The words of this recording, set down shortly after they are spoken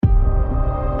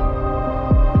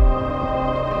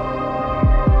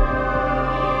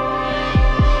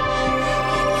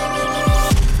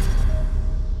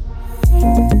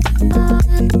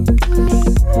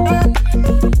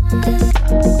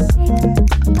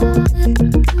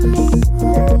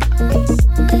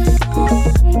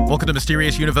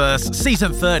Mysterious Universe,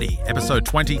 Season 30, Episode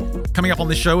 20. Coming up on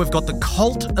this show, we've got the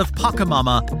Cult of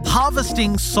Puckamama,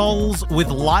 harvesting souls with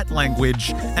light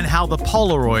language, and how the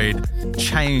Polaroid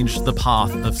changed the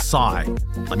path of Psy.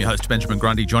 I'm your host, Benjamin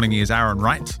Grundy. Joining me is Aaron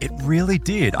Wright. It really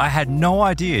did. I had no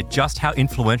idea just how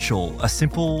influential a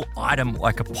simple item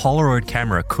like a Polaroid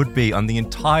camera could be on the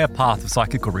entire path of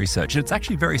psychical research. It's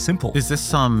actually very simple. Is this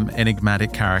some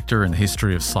enigmatic character in the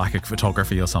history of psychic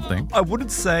photography or something? I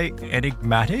wouldn't say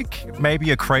enigmatic.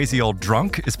 Maybe a crazy old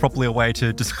drunk is probably a way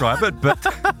to describe it, but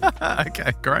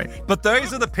Okay, great. but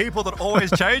those are the people that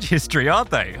always change history, aren't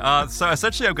they? So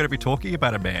essentially I'm going to be talking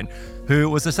about a man who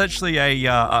was essentially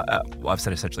I've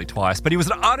said essentially twice, but he was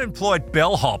an unemployed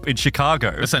bellhop in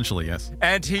Chicago. Essentially, yes.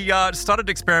 And he started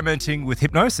experimenting with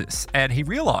hypnosis. And he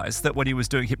realized that when he was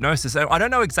doing hypnosis, and I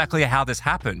don't know exactly how this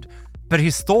happened, but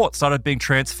his thoughts started being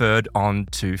transferred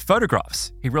onto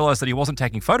photographs. He realized that he wasn't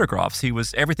taking photographs.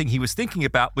 Everything he was thinking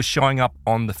about was showing up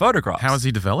on the photographs. How is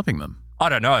he developing them? I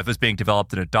don't know if it was being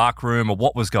developed in a dark room or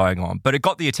what was going on, but it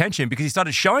got the attention because he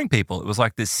started showing people. It was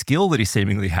like this skill that he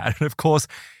seemingly had. And of course,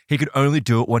 he could only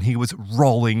do it when he was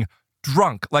rolling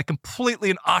drunk, like completely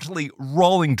and utterly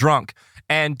rolling drunk.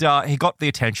 And he got the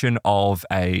attention of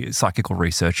a psychical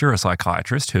researcher, a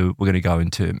psychiatrist, who we're going to go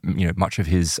into much of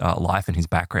his life and his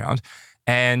background.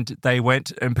 And they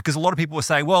went, and because a lot of people were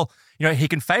saying, well, he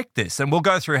can fake this. And we'll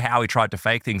go through how he tried to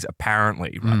fake things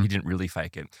apparently, right? He didn't really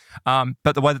fake it.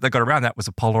 But the way that they got around that was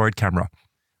a Polaroid camera.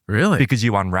 Really? Because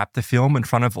you unwrap the film in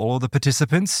front of all of the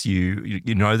participants. You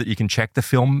know that you can check the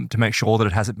film to make sure that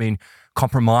it hasn't been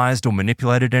compromised or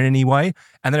manipulated in any way.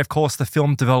 And then, of course, the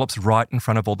film develops right in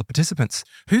front of all the participants.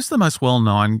 Who's the most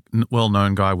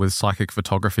well-known guy with psychic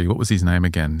photography? What was his name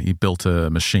again? He built a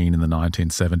machine in the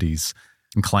 1970s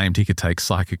and claimed he could take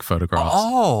psychic photographs.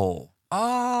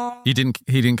 He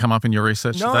didn't come up in your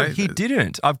research No, today? he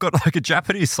didn't. I've got like a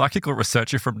Japanese psychical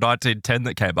researcher from 1910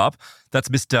 that came up. That's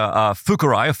Mr.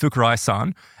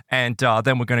 Fukurai-san. And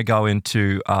then we're going to go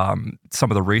into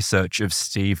some of the research of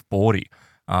Steve Bordy,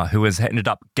 who has ended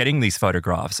up getting these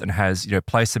photographs and has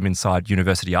placed them inside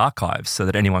university archives so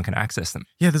that anyone can access them.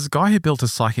 Yeah, there's a guy who built a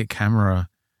psychic camera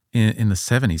in the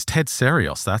 70s. Ted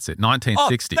Serios, that's it, 1960s.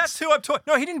 Oh, that's who I'm talking.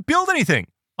 No, he didn't build anything.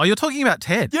 Oh, you're talking about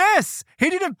Ted? Yes, he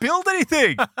didn't build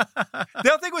anything.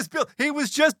 Nothing was built. He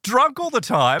was just drunk all the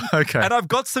time. Okay. And I've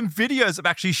got some videos of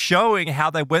actually showing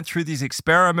how they went through these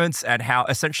experiments and how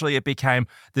essentially it became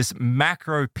this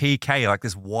macro PK, like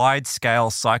this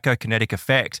wide-scale psychokinetic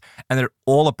effect, and then it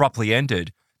all abruptly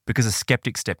ended because a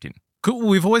skeptic stepped in. Cool.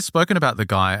 We've always spoken about the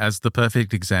guy as the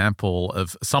perfect example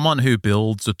of someone who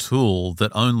builds a tool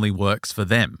that only works for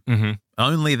them. Mm-hmm.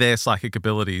 Only their psychic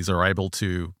abilities are able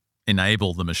to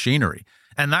enable the machinery.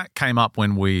 And that came up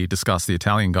when we discussed the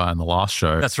Italian guy in the last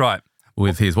show. That's right.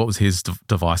 With what was his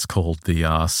device called?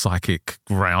 The psychic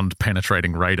ground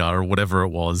penetrating radar or whatever it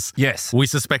was. Yes. We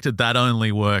suspected that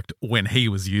only worked when he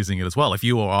was using it as well. If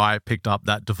you or I picked up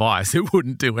that device, it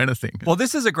wouldn't do anything. Well,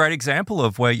 this is a great example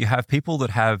of where you have people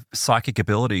that have psychic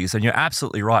abilities, and you're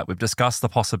absolutely right. We've discussed the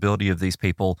possibility of these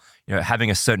people,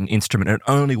 having a certain instrument and it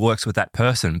only works with that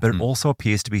person, but it also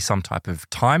appears to be some type of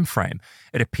time frame.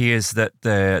 It appears that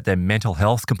their mental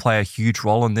health can play a huge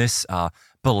role in this.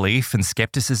 Belief and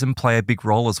skepticism play a big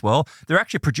role as well. They're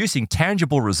actually producing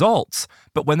tangible results,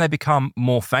 but when they become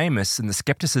more famous and the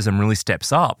skepticism really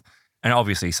steps up, and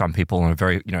obviously some people on a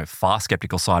very, far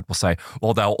skeptical side will say,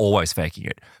 well, they were always faking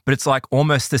it. But it's like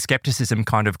almost the skepticism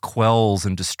kind of quells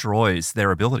and destroys their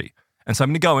ability. And so I'm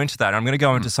going to go into that. I'm going to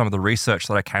go into some of the research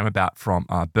that I came about from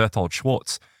Berthold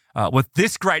Schwartz with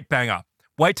this great banger.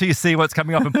 Wait till you see what's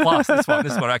coming up in plus. This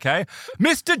one, okay?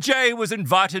 Mr. J was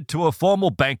invited to a formal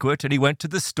banquet and he went to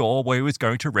the store where he was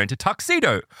going to rent a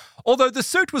tuxedo. Although the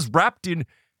suit was wrapped in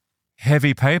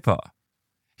heavy paper,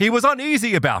 he was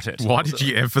uneasy about it. Why did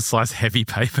you emphasize heavy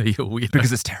paper, you weirdo?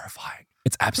 Because it's terrifying.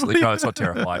 It's absolutely, no, it's not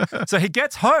terrifying. So he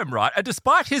gets home, right? And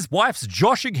despite his wife's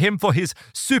joshing him for his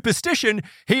superstition,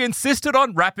 he insisted on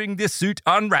unwrapping the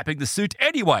suit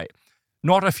anyway.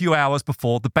 Not a few hours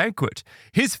before the banquet.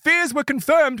 His fears were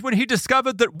confirmed when he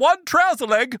discovered that one trouser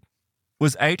leg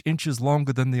was 8 inches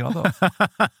longer than the other.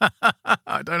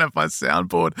 I don't have my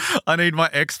soundboard. I need my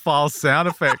X-Files sound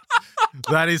effect.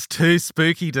 That is too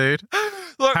spooky, dude.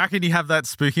 Look, how can you have that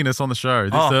spookiness on the show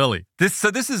this early? This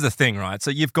is the thing, right?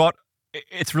 So you've got,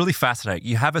 it's really fascinating.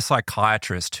 You have a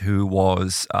psychiatrist who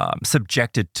was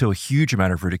subjected to a huge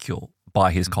amount of ridicule by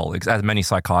his colleagues, as many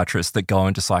psychiatrists that go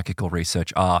into psychical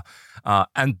research are.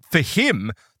 And for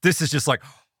him, this is just like,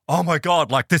 oh my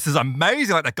God, like this is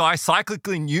amazing. Like the guy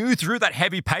cyclically knew through that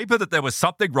heavy paper that there was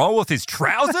something wrong with his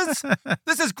trousers.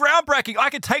 This is groundbreaking. I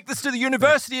could take this to the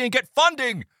university and get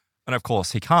funding. And of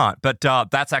course, he can't. But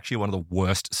that's actually one of the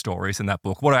worst stories in that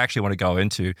book. What I actually want to go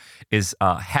into is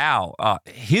how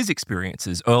his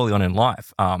experiences early on in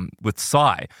life with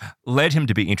psi led him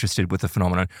to be interested with the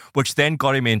phenomenon, which then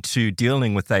got him into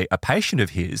dealing with a patient of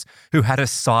his who had a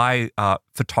psi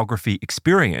photography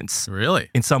experience. Really?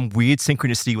 In some weird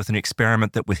synchronicity with an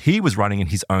experiment that he was running in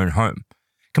his own home.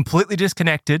 Completely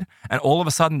disconnected, and all of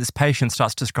a sudden this patient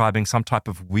starts describing some type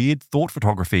of weird thought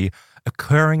photography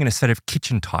occurring in a set of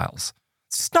kitchen tiles.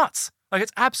 It's just nuts. Like,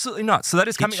 it's absolutely nuts. So that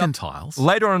is coming Kitchen up tiles?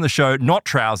 later on in the show. Not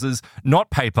trousers, not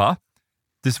paper.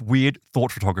 This weird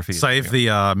thought photography. Save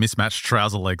the mismatched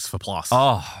trouser legs for Plus.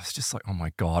 Oh, it's just like, oh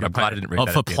my God. I'm glad I didn't read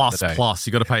that for at the end of Plus the day. Plus.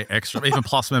 You got to pay extra. Even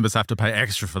Plus members have to pay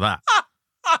extra for that.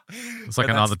 It's like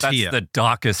another tier. That's the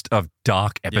darkest of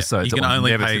dark episodes. You can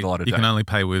only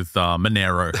pay with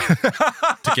Monero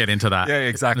to get into that. Yeah,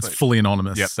 exactly. And it's fully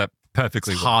anonymous. Yep, that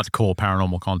perfectly it's works. hardcore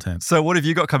paranormal content. So what have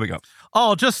you got coming up?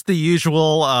 Oh, just the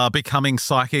usual Becoming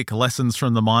Psychic Lessons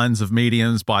from the Minds of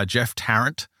Mediums by Jeff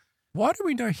Tarrant. Why do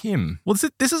we know him? Well,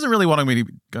 this isn't really what I'm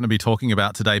going to be talking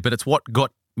about today, but it's what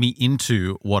got me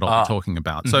into what I'll be talking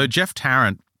about. So Jeff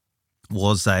Tarrant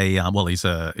was he's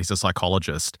a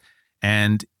psychologist,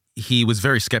 and he was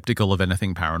very skeptical of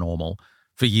anything paranormal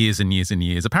for years and years and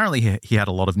years. Apparently, he had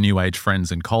a lot of New Age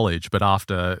friends in college, but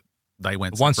after they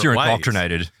went once separate you're ways,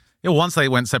 indoctrinated, once they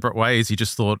went separate ways, he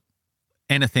just thought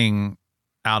anything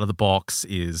out of the box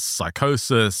is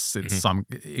psychosis. It's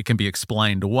it can be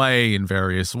explained away in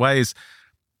various ways,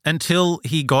 until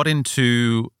he got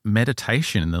into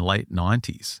meditation in the late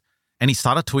 90s, and he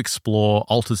started to explore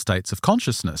altered states of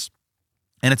consciousness.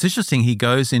 And it's interesting, he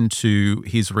goes into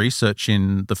his research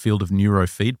in the field of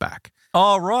neurofeedback.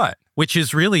 Oh, right. Which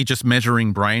is really just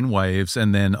measuring brain waves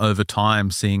and then over time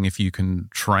seeing if you can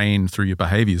train through your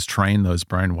behaviors, train those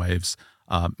brain waves,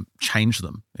 change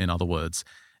them, in other words.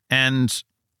 And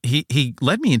he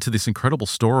led me into this incredible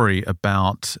story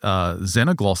about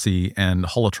xenoglossy and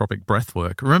holotropic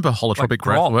breathwork. Remember holotropic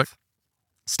breathwork?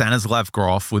 Stanislav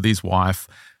Grof with his wife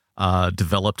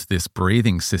developed this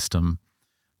breathing system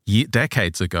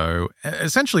decades ago.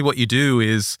 Essentially what you do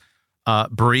is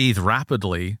breathe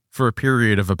rapidly for a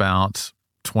period of about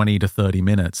 20 to 30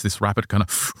 minutes, this rapid kind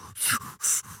of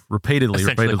repeatedly.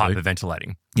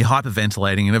 Hyperventilating. You're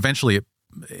hyperventilating, and eventually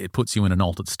it puts you in an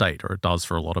altered state, or it does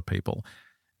for a lot of people.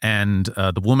 And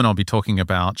the woman I'll be talking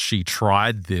about, she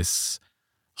tried this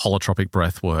holotropic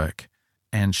breath work,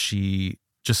 and she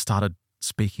just started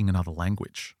speaking another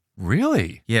language.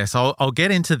 Really? Yeah, so I'll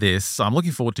get into this. I'm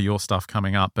looking forward to your stuff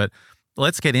coming up, but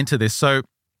let's get into this. So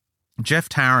Jeff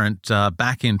Tarrant,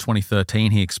 back in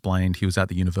 2013, he explained he was at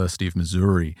the University of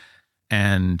Missouri,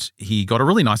 and he got a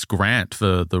really nice grant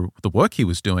for the work he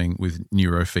was doing with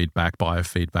neurofeedback,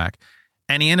 biofeedback,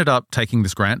 and he ended up taking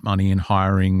this grant money and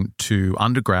hiring 2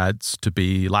 undergrads to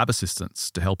be lab assistants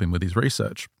to help him with his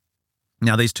research.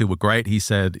 Now, these 2 were great. He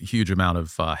said a huge amount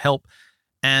of help,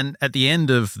 and at the end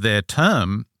of their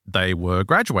term, they were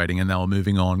graduating and they were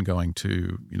moving on, going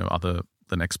to,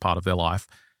 the next part of their life.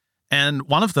 And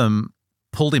one of them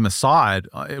pulled him aside.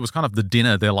 It was kind of the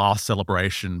dinner, their last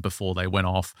celebration before they went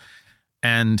off.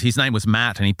 And his name was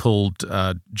Matt, and he pulled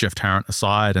Jeff Tarrant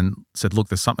aside and said, "Look,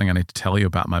 there's something I need to tell you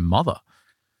about my mother."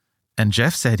 And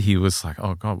Jeff said he was like,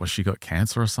 "Oh God, she got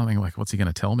cancer or something? Like, what's he going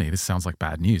to tell me? This sounds like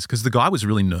bad news." Because the guy was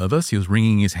really nervous. He was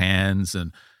wringing his hands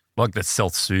and like that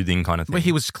self-soothing kind of thing. But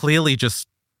he was clearly just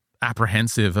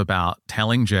apprehensive about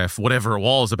telling Jeff whatever it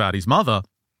was about his mother.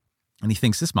 And he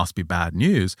thinks this must be bad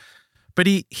news. But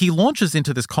he launches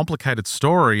into this complicated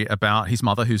story about his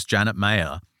mother, who's Janet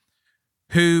Mayer,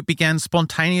 who began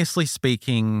spontaneously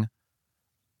speaking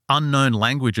unknown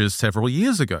languages several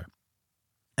years ago.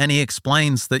 And he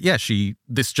explains that,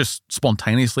 this just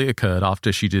spontaneously occurred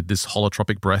after she did this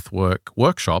holotropic breath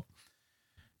workshop.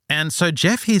 And so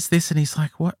Jeff hears this and he's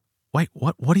like, what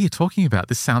are you talking about?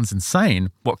 This sounds insane.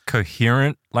 What,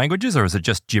 coherent languages, or is it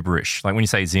just gibberish? Like when you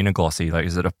say xenoglossy, like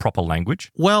is it a proper language?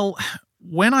 Well,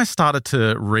 when I started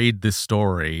to read this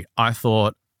story, I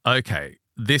thought, okay,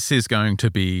 this is going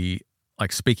to be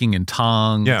like speaking in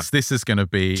tongues. Yeah. This is going to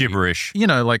be gibberish.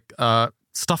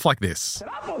 Stuff like this.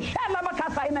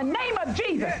 In the name of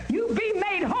Jesus, you be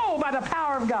made whole by the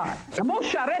power of God.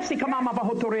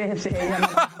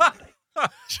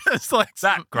 Just like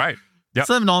that. Great. Yep.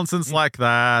 Some nonsense like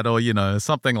that, or,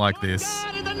 something like this.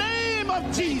 God, in the name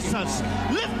of Jesus,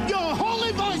 lift your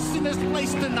holy voice in this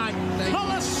place tonight.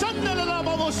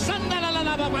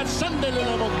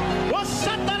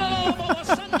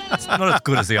 It's not as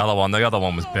good as the other one. The other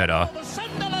one was better.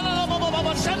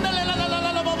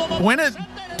 When it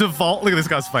devolved, look at this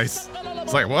guy's face.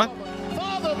 It's like, what?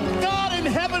 Father God in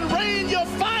heaven, rain your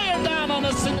fire down on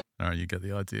us. No, you get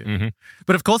the idea. Mm-hmm.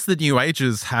 But of course, the New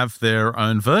Agers have their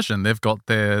own version. They've got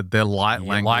their light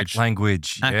language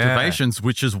activations,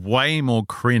 which is way more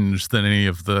cringe than any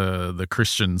of the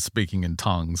Christians speaking in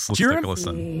tongues. Let's take a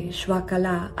listen.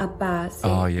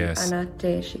 Oh, yes.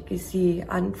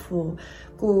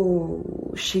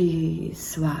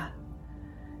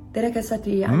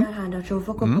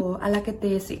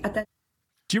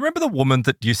 Do you remember the woman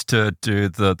that used to do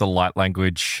the light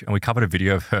language? And we covered a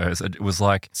video of hers. It was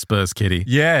like Spurs Kitty.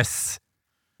 Yes.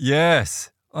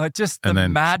 Just the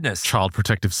madness. Child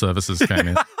Protective Services came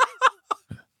in.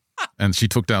 And she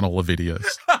took down all the videos.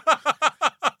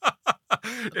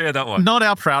 Yeah, that one. Not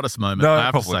our proudest moment, No, I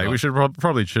have to probably say.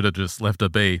 not. We should have just left her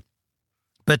be.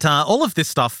 But all of this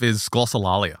stuff is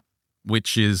glossolalia,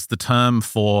 which is the term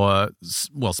for,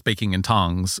 well, speaking in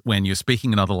tongues when you're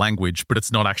speaking another language, but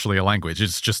it's not actually a language.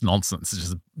 It's just nonsense. It's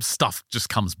just stuff just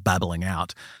comes babbling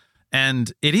out.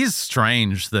 And it is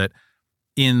strange that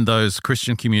in those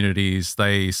Christian communities,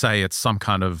 they say it's some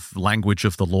kind of language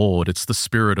of the Lord. It's the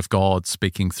Spirit of God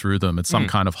speaking through them. It's some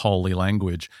kind of holy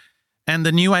language. And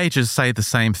the New Agers say the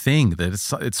same thing, that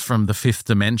it's from the fifth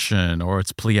dimension, or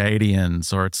it's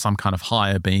Pleiadians, or it's some kind of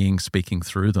higher being speaking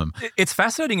through them. It's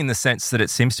fascinating in the sense that it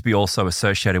seems to be also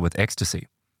associated with ecstasy.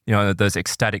 You know, those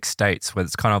ecstatic states where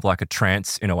it's kind of like a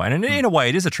trance in a way. And in a way,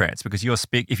 it is a trance because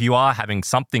if you are having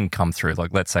something come through,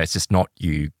 like let's say it's just not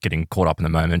you getting caught up in the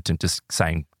moment and just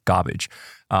saying garbage.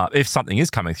 If something is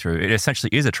coming through, it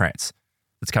essentially is a trance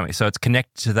that's coming. So it's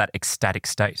connected to that ecstatic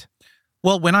state.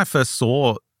 Well, when I first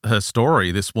saw her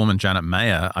story, this woman, Janet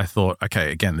Mayer, I thought,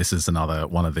 okay, again, this is another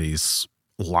one of these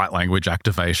light language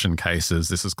activation cases.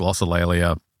 This is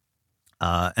glossolalia.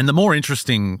 And the more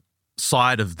interesting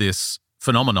side of this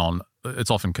phenomenon,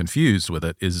 it's often confused with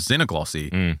it, is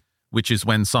xenoglossy, which is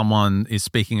when someone is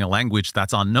speaking a language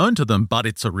that's unknown to them, but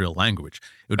it's a real language.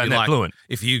 It would And be they're like fluent.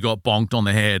 if you got bonked on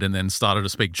the head and then started to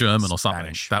speak German or something.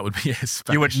 Spanish. That would be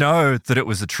Spanish. You would know that it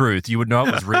was the truth. You would know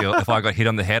it was real. If I got hit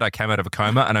on the head, I came out of a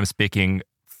coma and I'm speaking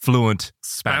fluent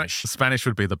Spanish. Spanish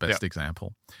would be the best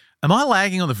example. Am I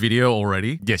lagging on the video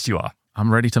already? Yes, you are.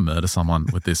 I'm ready to murder someone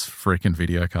with this freaking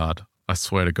video card. I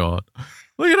swear to God.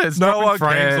 Look at it. It's No dropping one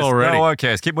frames cares. already. No one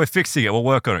cares. We're fixing it. We'll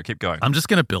work on it. Keep going. I'm just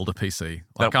going to build a PC.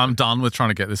 Like, I'm done with trying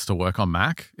to get this to work on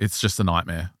Mac. It's just a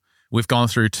nightmare. We've gone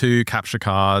through 2 capture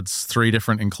cards, 3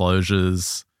 different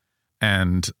enclosures,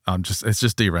 and it's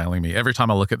just derailing me. Every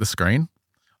time I look at the screen,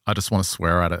 I just want to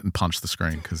swear at it and punch the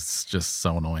screen because it's just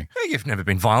so annoying. You've never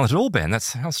been violent at all, Ben.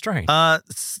 That's how strange.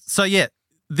 So yeah,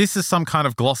 this is some kind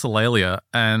of glossolalia,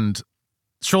 and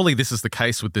surely this is the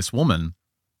case with this woman.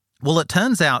 Well, it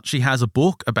turns out she has a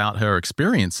book about her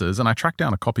experiences, and I tracked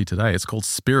down a copy today. It's called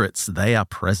Spirits, They Are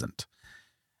Present.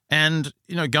 And,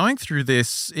 you know, going through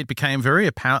this, it became very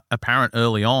apparent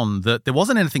early on that there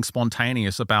wasn't anything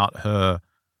spontaneous about her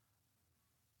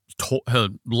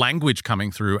language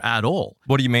coming through at all.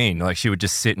 What do you mean? Like she would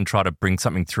just sit and try to bring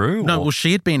something through? No, or? well,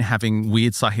 she had been having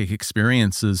weird psychic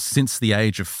experiences since the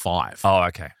age of 5. Oh,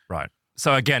 okay. Right.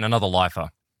 So again, another lifer.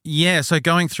 Yeah, so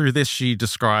going through this, she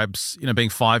describes, you know,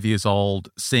 being 5 years old,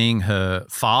 seeing her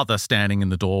father standing in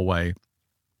the doorway,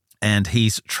 and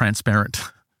he's transparent.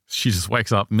 She just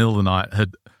wakes up middle of the night.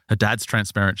 Her dad's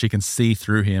transparent. She can see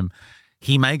through him.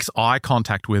 He makes eye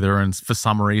contact with her, and for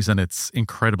some reason, it's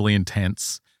incredibly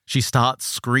intense. She starts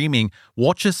screaming,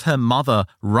 watches her mother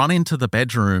run into the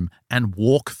bedroom and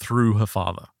walk through her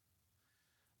father.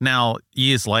 Now,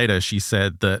 years later, she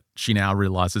said that she now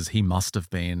realizes he must have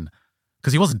been,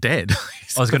 because he wasn't dead.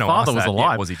 I was going to ask father was that.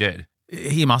 alive. Yeah, was he dead?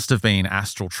 He must have been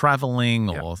astral traveling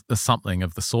or something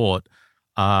of the sort.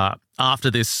 After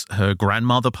this, her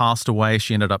grandmother passed away.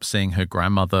 She ended up seeing her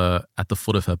grandmother at the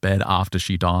foot of her bed after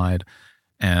she died,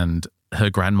 and her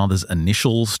grandmother's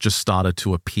initials just started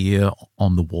to appear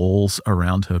on the walls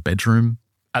around her bedroom.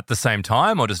 At the same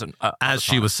time, or just as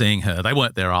she was seeing her? They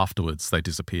weren't there afterwards. They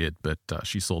disappeared, but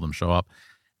she saw them show up.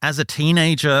 As a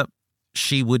teenager,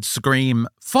 she would scream,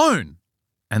 "Phone!"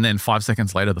 And then 5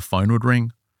 seconds later, the phone would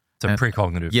ring. It's a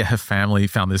precognitive. Yeah, her family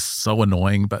found this so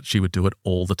annoying, but she would do it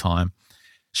all the time.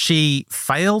 She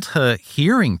failed her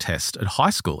hearing test at high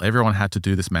school. Everyone had to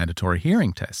do this mandatory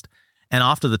hearing test. And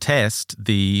after the test,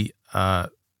 the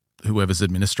whoever's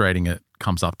administrating it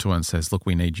comes up to her and says, "Look,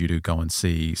 we need you to go and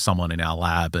see someone in our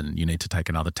lab and you need to take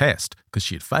another test," because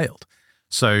she had failed.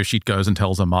 So she goes and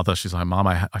tells her mother, she's like, "Mom,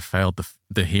 I failed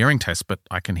the hearing test, but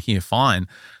I can hear fine."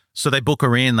 So they book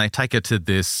her in. They take her to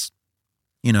this,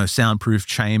 you know, soundproof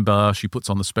chamber. She puts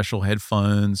on the special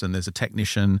headphones and there's a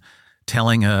technician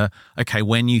telling her, "Okay,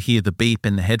 when you hear the beep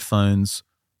in the headphones,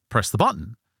 press the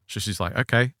button." So she's like,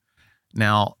 "Okay."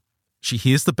 Now she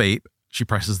hears the beep. She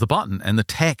presses the button and the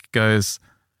tech goes,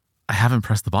 I haven't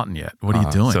pressed the button yet. What are you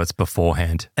doing? So it's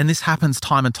beforehand. And this happens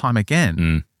time and time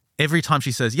again. Every time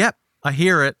she says, yep, I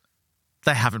hear it,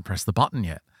 they haven't pressed the button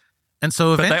yet. And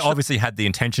so But eventually... they obviously had the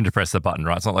intention to press the button,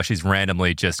 right? It's not like she's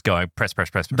randomly just going press.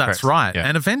 That's right. Yeah.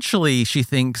 And eventually she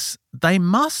thinks, they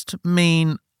must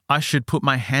mean I should put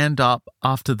my hand up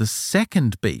after the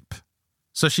second beep.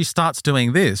 So she starts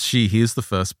doing this. She hears the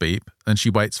first beep and she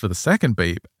waits for the second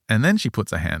beep and then she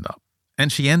puts her hand up.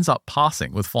 And she ends up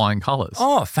passing with flying colours.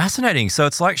 Oh, fascinating. So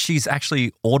it's like she's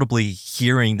actually audibly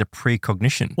hearing the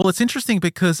precognition. Well, it's interesting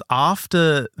because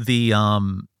after the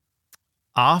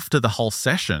whole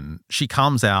session, she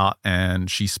comes out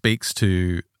and she speaks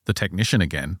to the technician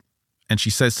again. And she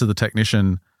says to the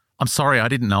technician, I'm sorry, I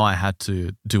didn't know I had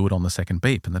to do it on the second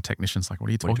beep. And the technician's like, what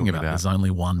are you talking about? There's only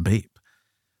one beep.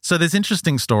 So there's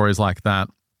interesting stories like that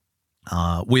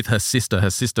with her sister.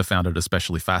 Her sister found it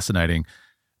especially fascinating.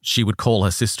 She would call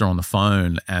her sister on the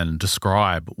phone and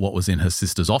describe what was in her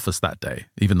sister's office that day,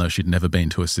 even though she'd never been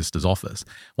to her sister's office.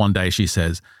 One day she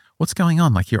says, what's going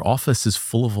on? Like, your office is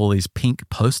full of all these pink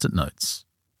Post-it notes.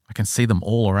 I can see them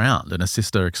all around. And her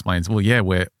sister explains, well, yeah,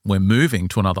 we're moving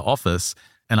to another office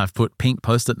and I've put pink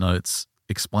Post-it notes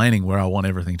explaining where I want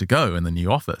everything to go in the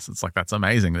new office. It's like, that's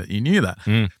amazing that you knew that.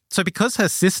 So because her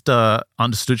sister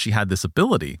understood she had this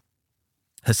ability,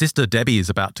 her sister Debbie is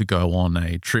about to go on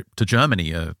a trip to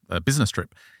Germany, a business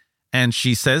trip. And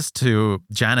she says to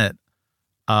Janet,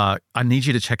 I need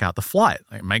you to check out the flight.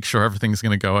 Like, make sure everything's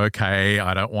going to go okay.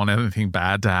 I don't want anything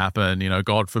bad to happen. You know,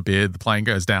 God forbid the plane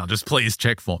goes down. Just please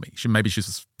check for me. Maybe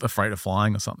she's afraid of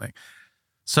flying or something.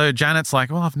 So Janet's like,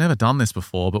 well, I've never done this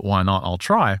before, but why not? I'll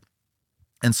try.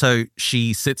 And so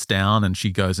she sits down and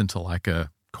she goes into like a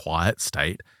quiet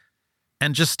state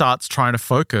and just starts trying to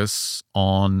focus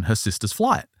on her sister's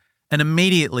flight. And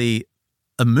immediately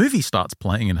a movie starts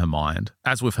playing in her mind,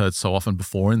 as we've heard so often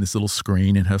before, in this little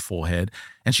screen in her forehead.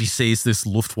 And she sees this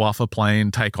Luftwaffe plane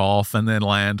take off and then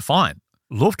land fine.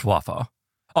 Luftwaffe?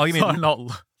 Oh, you mean not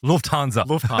Lufthansa.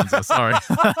 Lufthansa, sorry.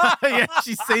 Yeah,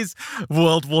 she sees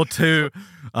World War II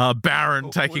Baron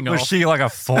taking off. Was she like a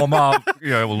former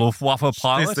Luftwaffe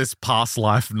pilot? This past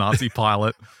life Nazi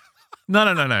pilot.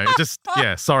 No. Just,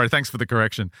 yeah, sorry. Thanks for the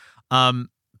correction.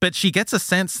 But she gets a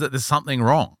sense that there's something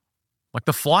wrong. Like,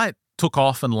 the flight took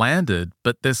off and landed,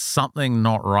 but there's something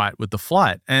not right with the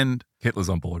flight. And Hitler's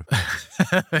on board.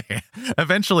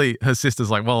 Eventually, her sister's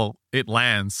like, well, it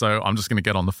lands, so I'm just going to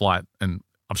get on the flight and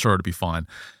I'm sure it'll be fine.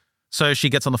 So she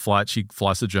gets on the flight, she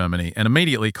flies to Germany and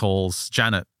immediately calls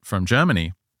Janet from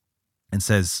Germany and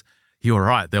says, you were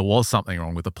right, there was something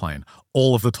wrong with the plane.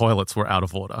 All of the toilets were out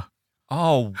of order.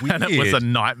 Oh, weird. And it was a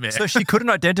nightmare. So she couldn't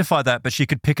identify that, but she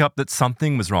could pick up that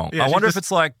something was wrong. Yeah, I wonder if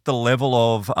it's like the level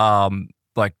of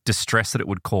like distress that it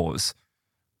would cause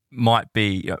might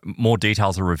be more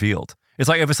details are revealed. It's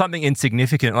like if it's something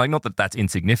insignificant, like not that that's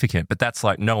insignificant, but that's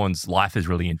like no one's life is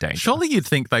really in danger. Surely you'd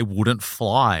think they wouldn't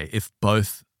fly if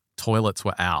both toilets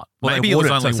were out. Well, maybe it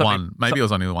was only one. Maybe it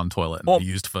was only one toilet and they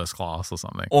used first class or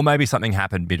something. Or maybe something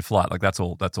happened mid-flight. Like that's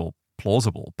all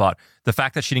plausible. But the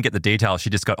fact that she didn't get the details, she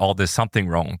just got, oh, there's something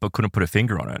wrong, but couldn't put a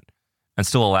finger on it and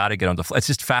still allowed to get on the flight. It's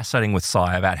just fascinating with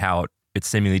Psy about how it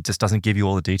seemingly just doesn't give you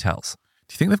all the details.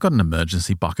 Do you think they've got an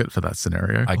emergency bucket for that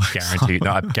scenario? I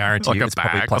guarantee like it's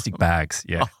probably plastic bags.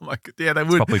 Yeah. Oh my God. Yeah, they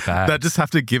would. Probably bags. They'd just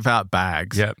have to give out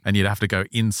bags. Yep. And you'd have to go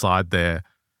inside there.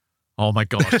 Oh my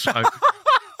gosh. I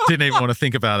didn't even want to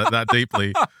think about it that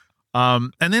deeply.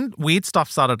 And then weird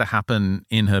stuff started to happen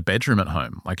in her bedroom at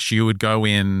home. Like she would go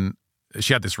in,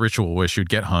 she had this ritual where she would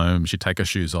get home, she'd take her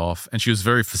shoes off, and she was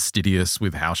very fastidious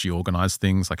with how she organized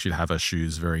things. Like she'd have her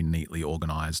shoes very neatly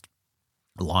organized,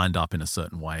 lined up in a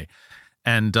certain way.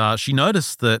 And she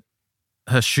noticed that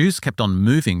her shoes kept on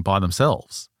moving by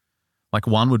themselves. Like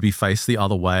one would be faced the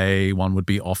other way, one would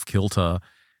be off kilter.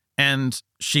 And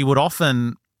she would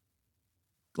often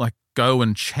like go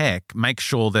and check, make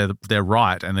sure they're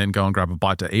right, and then go and grab a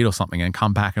bite to eat or something and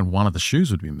come back and one of the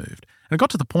shoes would be moved. And it got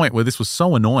to the point where this was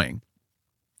so annoying.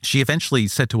 She eventually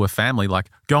said to her family, like,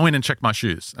 go in and check my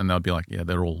shoes. And they'd be like, yeah,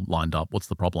 they're all lined up. What's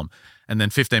the problem? And then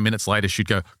 15 minutes later, she'd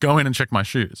go in and check my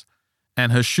shoes.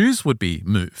 And her shoes would be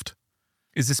moved.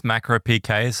 Is this macro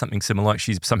PK something similar? Like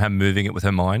she's somehow moving it with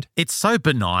her mind? It's so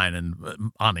benign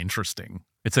and uninteresting.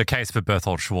 It's a case for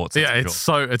Berthold Schwartz. Yeah, it's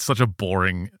such a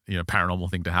boring, paranormal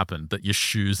thing to happen that your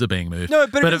shoes are being moved. No,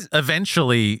 but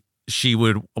eventually she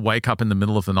would wake up in the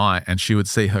middle of the night and she would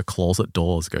see her closet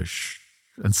doors go shh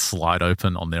and slide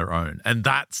open on their own. And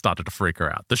that started to freak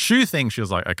her out. The shoe thing, she was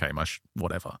like, okay,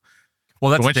 whatever. Well,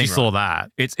 that's but when the thing, she saw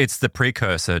that, it's the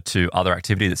precursor to other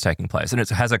activity that's taking place, and it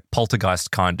has a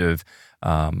poltergeist kind of,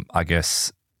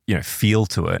 feel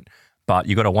to it. But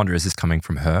you got to wonder, is this coming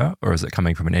from her or is it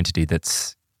coming from an entity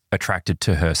that's attracted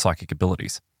to her psychic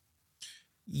abilities?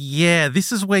 Yeah,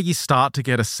 this is where you start to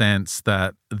get a sense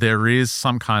that there is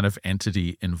some kind of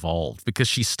entity involved, because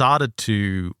she started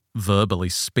to verbally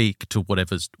speak to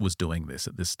whatever was doing this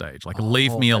at this stage. Like,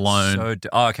 leave me alone.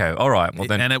 Okay, all right. Well,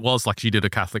 then, and it was like she did a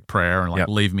Catholic prayer and like, Yep.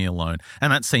 leave me alone.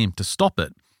 And that seemed to stop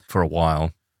it. for a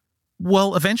while.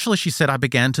 Well, eventually she said, I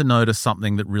began to notice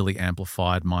something that really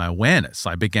amplified my awareness.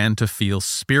 I began to feel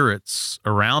spirits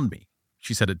around me.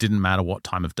 She said it didn't matter what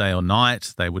time of day or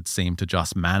night, they would seem to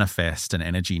just manifest an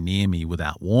energy near me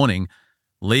without warning,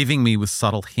 leaving me with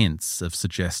subtle hints of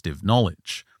suggestive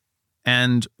knowledge.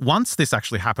 And once this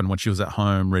actually happened when she was at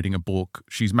home reading a book,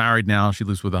 she's married now, she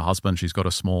lives with her husband, she's got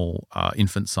a small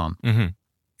infant son. Mm-hmm.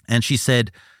 And she said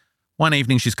one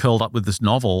evening she's curled up with this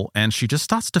novel and she just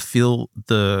starts to feel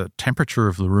the temperature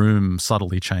of the room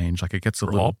subtly change, like it gets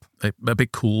a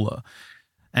bit cooler.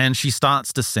 And she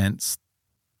starts to sense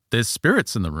there's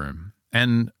spirits in the room.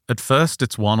 And at first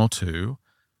it's one or two,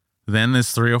 then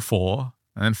there's three or four,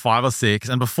 and then five or six.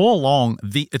 And before long,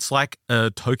 it's like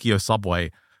a Tokyo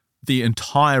subway. The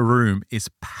entire room is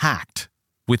packed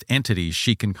with entities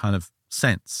she can kind of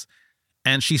sense.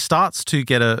 And she starts to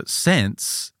get a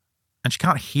sense, and she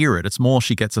can't hear it. It's more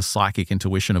she gets a psychic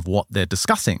intuition of what they're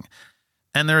discussing.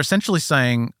 And they're essentially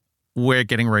saying, we're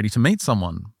getting ready to meet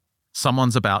someone.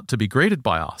 Someone's about to be greeted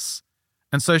by us.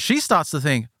 And so she starts to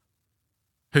think,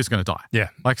 who's going to die? Yeah.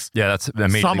 That's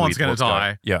immediately someone's going to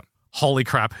die. Yeah. Holy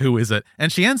crap, who is it?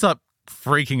 And she ends up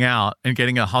freaking out and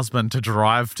getting her husband to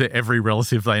drive to every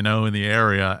relative they know in the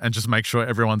area and just make sure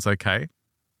everyone's okay.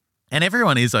 And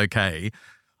everyone is okay,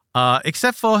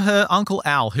 except for her Uncle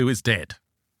Al, who is dead,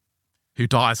 who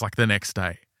dies like the next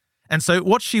day. And so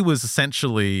what she was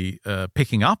essentially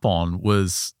picking up on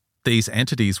was these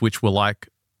entities, which were like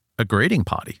a greeting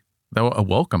party. They were a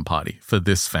welcome party for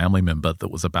this family member that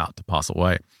was about to pass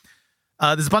away.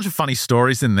 There's a bunch of funny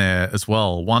stories in there as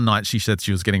well. One night she said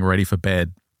she was getting ready for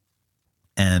bed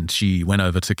and she went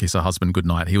over to kiss her husband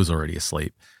goodnight. He was already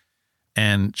asleep.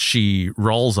 And she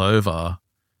rolls over.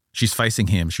 She's facing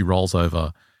him. She rolls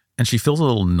over and she feels a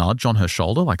little nudge on her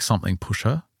shoulder, like something push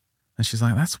her. And she's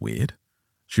like, that's weird.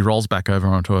 She rolls back over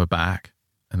onto her back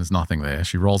and there's nothing there.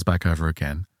 She rolls back over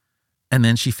again. And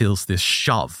then she feels this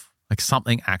shove. Like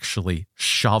something actually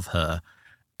shove her.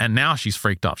 And now she's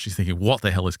freaked up. She's thinking, what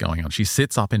the hell is going on? She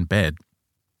sits up in bed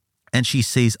and she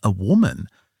sees a woman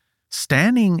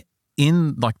standing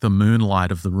in like the moonlight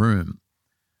of the room.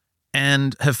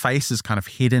 And her face is kind of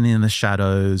hidden in the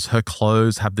shadows. Her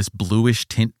clothes have this bluish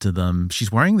tint to them.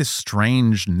 She's wearing this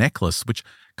strange necklace, which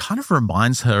kind of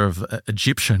reminds her of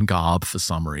Egyptian garb for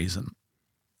some reason.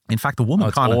 In fact, the woman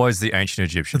always the ancient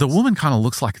Egyptians. The woman kind of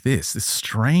looks like this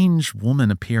strange woman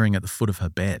appearing at the foot of her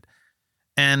bed.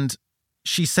 And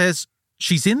she says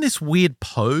she's in this weird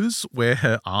pose where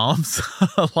her arms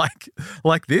are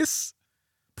like this,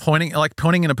 pointing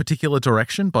in a particular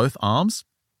direction, both arms.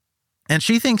 And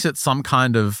she thinks it's some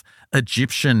kind of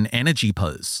Egyptian energy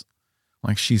pose.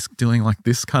 Like she's doing like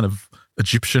this kind of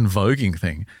Egyptian voguing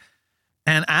thing.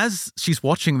 And as she's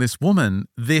watching this woman,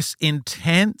 this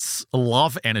intense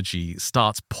love energy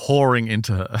starts pouring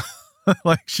into her.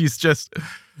 Like she's just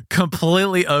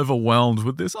completely overwhelmed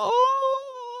with this.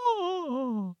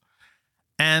 Oh.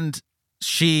 And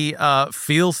she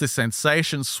feels this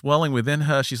sensation swelling within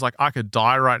her. She's like, I could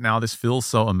die right now. This feels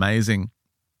so amazing.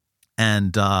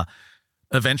 And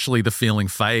eventually the feeling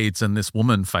fades and this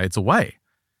woman fades away.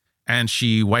 And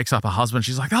she wakes up her husband.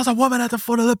 She's like, there's a woman at the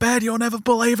foot of the bed. You'll never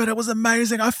believe it. It was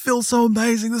amazing. I feel so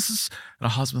amazing. And her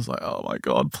husband's like, oh my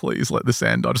God, please let this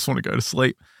end. I just want to go to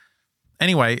sleep.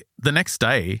 Anyway, the next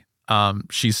day,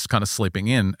 she's kind of sleeping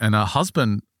in and her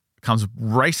husband comes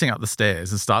racing up the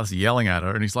stairs and starts yelling at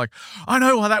her. And he's like, I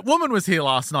know why that woman was here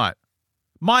last night.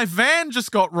 My van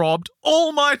just got robbed.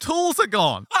 All my tools are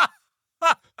gone.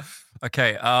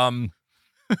 Okay,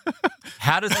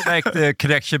 how does it make the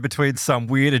connection between some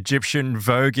weird Egyptian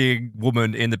voguing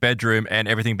woman in the bedroom and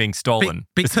everything being stolen?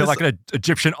 Is there like an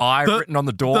Egyptian eye written on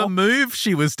the door? The move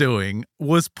she was doing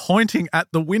was pointing at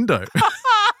the window.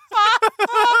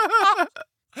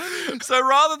 So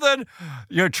rather than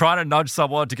trying to nudge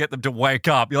someone to get them to wake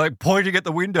up, you're like pointing at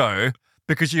the window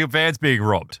because your van's being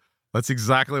robbed. That's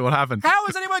exactly what happened. How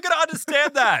is anyone going to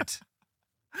understand that?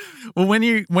 Well, when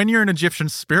you're an Egyptian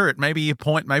spirit, maybe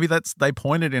they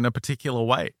pointed in a particular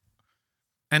way.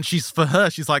 And she's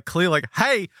like clear, like,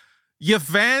 hey, your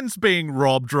van's being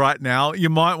robbed right now. You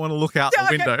might want to look out the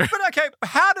window. But okay,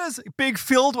 how does being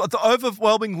filled with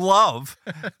overwhelming love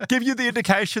give you the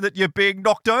indication that you're being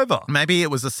knocked over? Maybe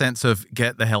it was a sense of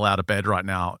get the hell out of bed right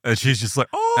now. And she's just like,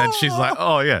 oh. And she's like,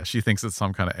 oh, yeah. She thinks it's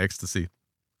some kind of ecstasy.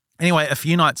 Anyway, a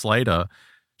few nights later,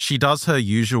 she does her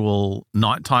usual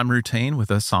nighttime routine with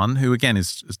her son, who, again,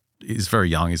 is very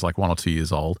young. He's like 1 or 2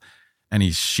 years old. And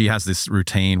she has this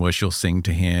routine where she'll sing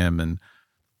to him and,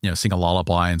 sing a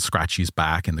lullaby and scratch his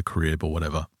back in the crib or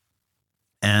whatever.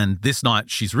 And this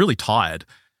night, she's really tired.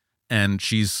 And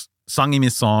she's sung him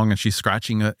his song and she's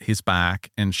scratching his back.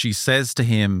 And she says to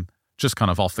him, just kind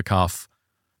of off the cuff,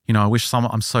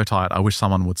 I'm so tired. I wish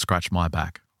someone would scratch my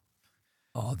back.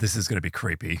 Oh, this is going to be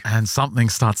creepy. And something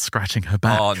starts scratching her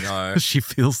back. Oh, no. She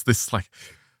feels this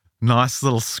nice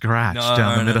little scratch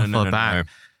down the middle of her back.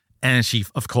 No. And she,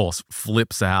 of course,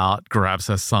 flips out, grabs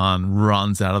her son,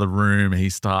 runs out of the room. He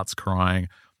starts crying.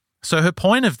 So her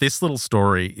point of this little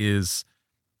story is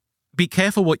be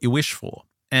careful what you wish for,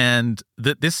 and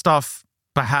that this stuff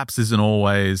perhaps isn't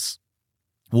always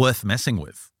worth messing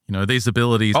with. These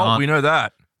abilities we know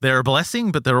that. They're a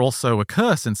blessing, but they're also a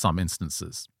curse in some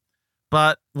instances.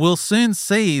 But we'll soon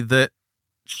see that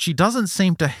she doesn't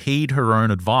seem to heed her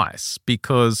own advice,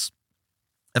 because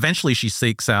eventually she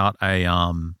seeks out a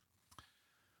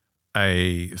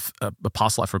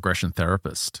past life regression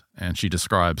therapist, and she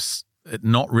describes it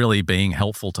not really being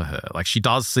helpful to her. Like, she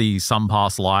does see some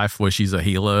past life where she's a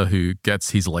healer who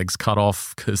gets his legs cut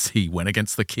off because he went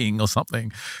against the king or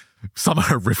something. Some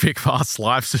horrific past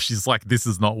life. So she's like, this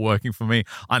is not working for me.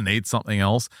 I need something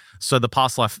else. So the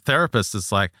past life therapist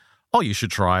is like, oh, you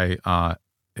should try,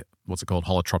 what's it called?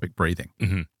 Holotropic breathing.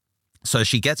 Mm-hmm. So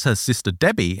she gets her sister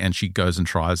Debbie and she goes and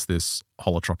tries this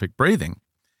holotropic breathing.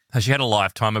 Has she had a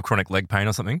lifetime of chronic leg pain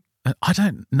or something? I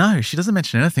don't know. She doesn't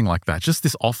mention anything like that. Just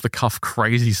this off-the-cuff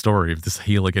crazy story of this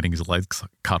healer getting his legs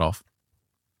cut off.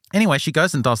 Anyway, she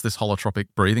goes and does this holotropic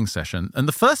breathing session. And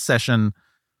the first session,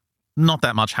 not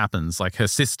that much happens. Like, her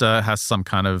sister has some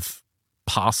kind of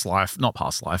not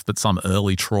past life, but some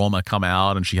early trauma come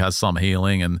out, and she has some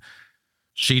healing and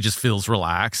she just feels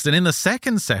relaxed. And in the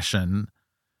second session,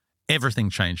 everything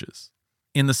changes.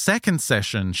 In the second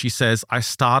session, she says, I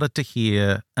started to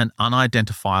hear an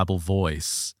unidentifiable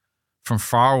voice from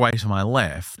far away to my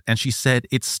left. And she said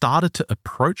it started to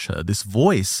approach her. This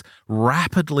voice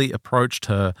rapidly approached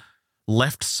her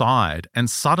left side. And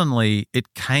suddenly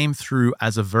it came through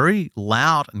as a very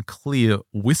loud and clear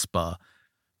whisper,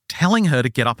 telling her to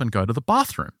get up and go to the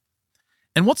bathroom.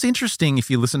 And what's interesting, if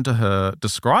you listen to her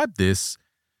describe this,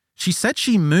 she said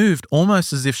she moved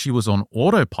almost as if she was on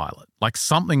autopilot, like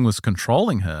something was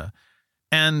controlling her.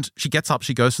 And she gets up,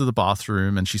 she goes to the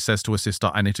bathroom, and she says to her sister,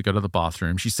 I need to go to the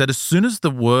bathroom. She said as soon as the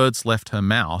words left her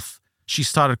mouth, she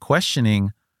started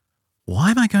questioning,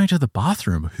 why am I going to the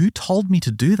bathroom? Who told me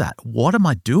to do that? What am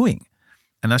I doing?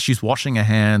 And as she's washing her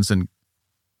hands and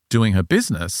doing her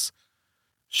business,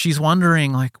 she's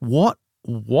wondering, like, what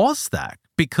was that?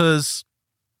 Because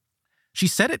she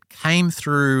said it came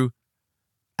through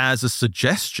as a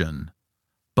suggestion,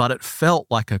 but it felt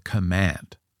like a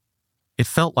command. It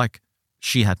felt like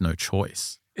she had no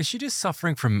choice. Is she just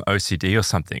suffering from OCD or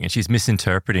something? And she's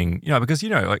misinterpreting, because,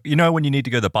 when you need to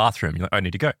go to the bathroom, you're like, I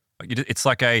need to go. It's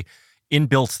like a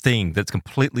inbuilt thing that's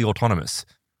completely autonomous.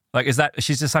 Like, is that,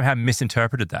 she's just somehow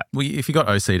misinterpreted that? Well, if you got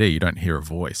OCD, you don't hear a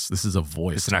voice. This is a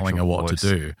voice telling her what to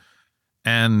do.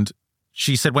 And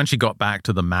she said when she got back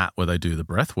to the mat where they do the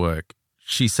breath work,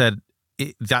 she said,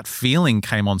 that feeling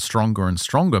came on stronger and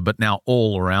stronger, but now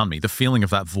all around me. The feeling of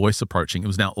that voice approaching, it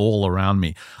was now all around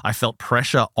me. I felt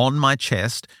pressure on my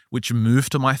chest, which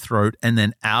moved to my throat and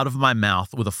then out of my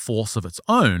mouth with a force of its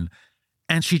own.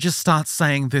 And she just starts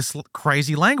saying this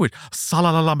crazy language. It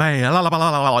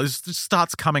just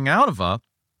starts coming out of her.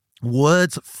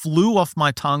 Words flew off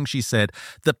my tongue, she said.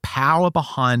 The power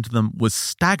behind them was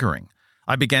staggering.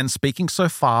 I began speaking so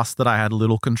fast that I had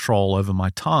little control over my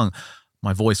tongue.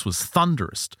 My voice was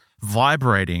thunderous,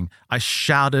 vibrating. I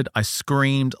shouted, I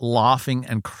screamed, laughing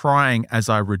and crying as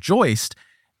I rejoiced.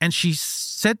 And she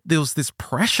said there was this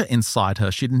pressure inside her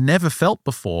she'd never felt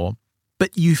before,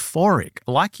 but euphoric.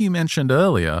 Like you mentioned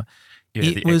earlier,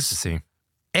 it was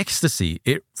ecstasy.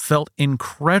 It felt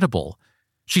incredible.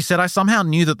 She said, I somehow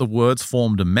knew that the words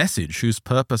formed a message whose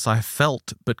purpose I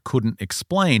felt but couldn't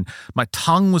explain. My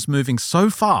tongue was moving so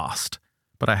fast,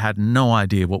 but I had no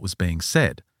idea what was being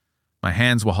said. My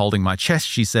hands were holding my chest,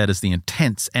 she said, as the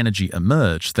intense energy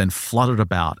emerged, then fluttered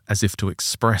about as if to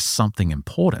express something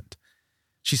important.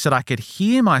 She said I could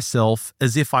hear myself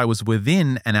as if I was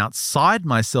within and outside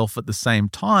myself at the same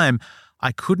time.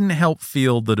 I couldn't help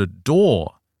feel that a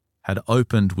door had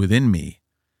opened within me.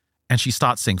 And she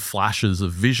starts seeing flashes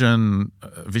of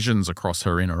visions across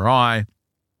her inner eye.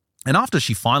 And after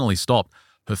she finally stopped,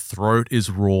 her throat is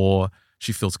raw.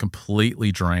 She feels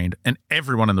completely drained. And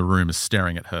everyone in the room is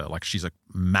staring at her like she's a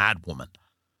mad woman.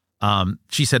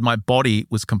 She said, my body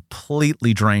was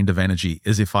completely drained of energy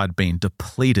as if I'd been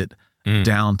depleted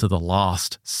down to the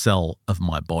last cell of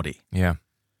my body. Yeah.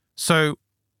 So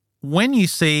when you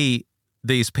see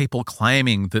these people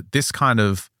claiming that this kind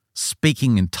of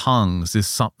speaking in tongues is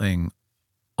something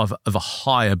of a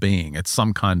higher being, it's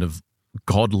some kind of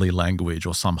godly language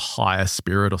or some higher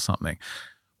spirit or something,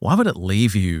 why would it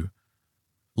leave you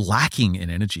lacking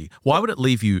in energy? Why would it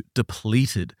leave you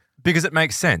depleted? Because it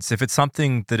makes sense. If it's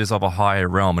something that is of a higher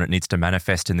realm and it needs to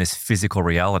manifest in this physical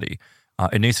reality,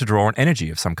 it needs to draw on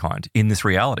energy of some kind in this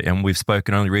reality. And we've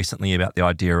spoken only recently about the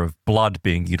idea of blood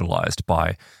being utilized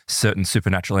by certain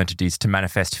supernatural entities to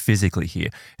manifest physically here.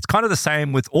 It's kind of the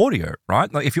same with audio,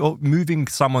 right? Like if you're moving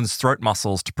someone's throat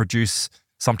muscles to produce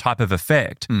some type of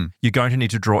effect, you're going to need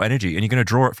to draw energy and you're going to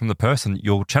draw it from the person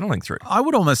you're channeling through. I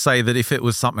would almost say that if it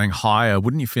was something higher,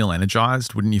 wouldn't you feel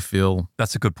energized? Wouldn't you feel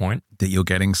That's a good point. that you're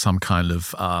getting some kind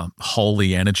of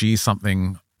holy energy,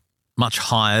 something much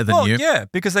higher than you? Yeah,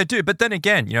 because they do. But then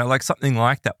again, like something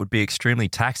like that would be extremely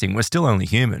taxing. We're still only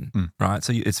human, right?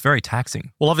 So it's very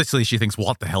taxing. Well, obviously she thinks,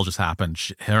 what the hell just happened?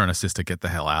 Her and her sister get the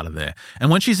hell out of there. And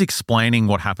when she's explaining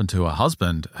what happened to her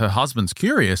husband's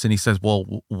curious and he says,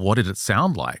 well, what did it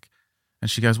sound like? And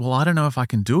she goes, well, I don't know if I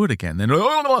can do it again. Then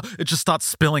it just starts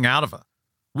spilling out of her.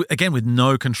 Again, with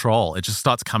no control. It just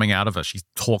starts coming out of her. She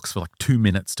talks for like 2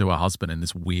 minutes to her husband in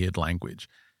this weird language.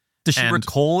 Does she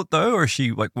recall it though, or is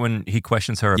she like when he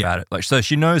questions her about it? Like, so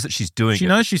she knows that she's doing it. She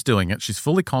knows she's doing it. She's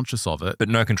fully conscious of it. But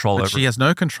no control over it. She has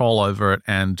no control over it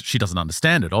and she doesn't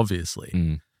understand it,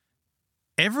 obviously.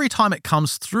 Every time it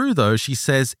comes through though, she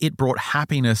says it brought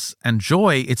happiness and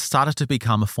joy. It started to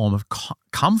become a form of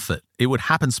comfort. It would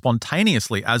happen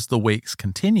spontaneously as the weeks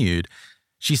continued.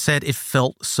 She said it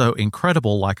felt so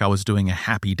incredible, like I was doing a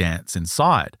happy dance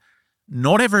inside.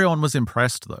 Not everyone was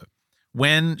impressed though.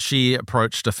 When she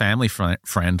approached a family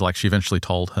friend, like she eventually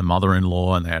told her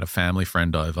mother-in-law and they had a family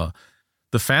friend over,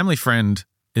 the family friend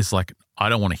is like, I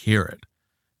don't want to hear it.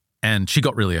 And she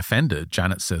got really offended.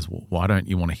 Janet says, well, why don't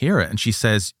you want to hear it? And she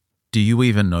says, do you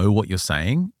even know what you're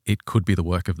saying? It could be the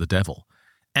work of the devil.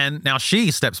 And now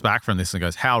she steps back from this and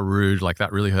goes, how rude, like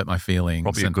that really hurt my feelings.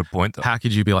 Probably a good point though. How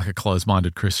could you be like a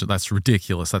closed-minded Christian? That's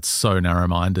ridiculous. That's so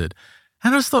narrow-minded.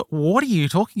 And I just thought, what are you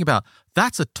talking about?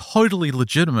 That's a totally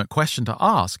legitimate question to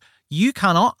ask. You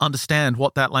cannot understand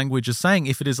what that language is saying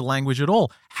if it is a language at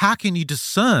all. How can you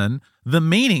discern the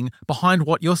meaning behind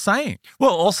what you're saying?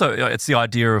 Well, also, it's the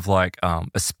idea of like a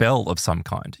spell of some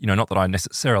kind. Not that I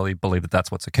necessarily believe that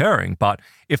that's what's occurring, but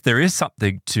if there is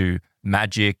something to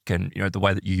magic and, the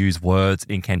way that you use words,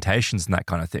 incantations and that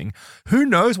kind of thing, who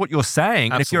knows what you're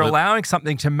saying? And if you're allowing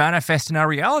something to manifest in our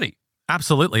reality.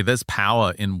 Absolutely. There's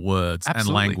power in words and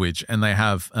language, and they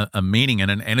have a meaning and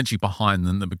an energy behind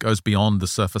them that goes beyond the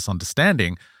surface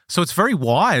understanding. So it's very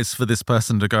wise for this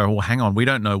person to go, well, hang on, we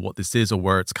don't know what this is or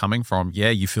where it's coming from. Yeah,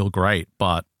 you feel great,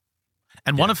 but...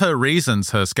 And one of her reasons,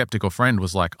 her skeptical friend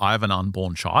was like, I have an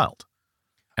unborn child,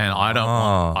 and I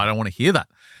don't want to hear that.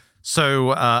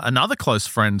 So another close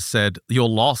friend said, you're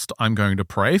lost. I'm going to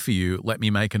pray for you. Let me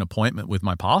make an appointment with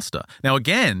my pastor. Now,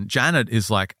 again, Janet is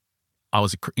like, I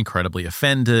was incredibly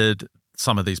offended.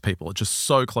 Some of these people are just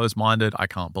so close-minded. I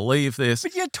can't believe this.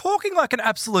 But you're talking like an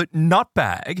absolute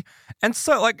nutbag. And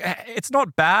so, like, it's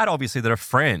not bad, obviously, that a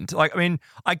friend, like, I mean,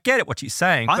 I get it what you're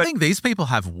saying. I think these people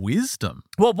have wisdom.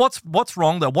 Well, what's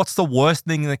wrong though? What's the worst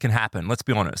thing that can happen? Let's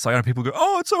be honest. Like, people go,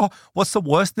 what's the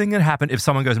worst thing that can happen if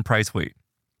someone goes and prays for you?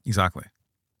 Exactly.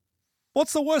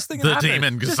 What's the worst thing that the happens?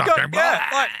 Demon just go, going,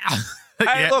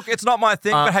 hey, look, it's not my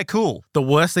thing, but hey, cool. The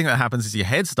worst thing that happens is your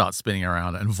head starts spinning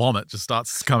around and vomit just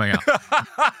starts coming out.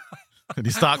 And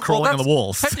you start crawling on the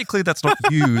walls. Technically, that's not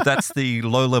you. That's the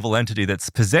low-level entity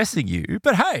that's possessing you.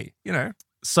 But hey,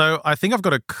 So I think I've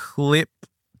got a clip.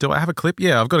 Do I have a clip?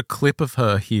 Yeah, I've got a clip of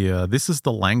her here. This is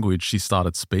the language she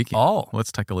started speaking. Oh.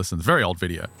 Let's take a listen. It's a very old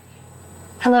video.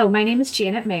 Hello, my name is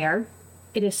Janet Mayer.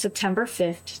 It is September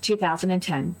 5th,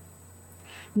 2010.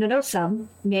 Nonosam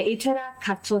me itera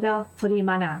katsoda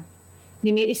purimana.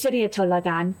 Nimi iseri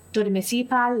tolagan,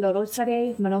 dormisipa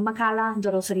lorosare, manomakala,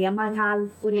 dorosariamanhal,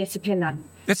 uriesipelan.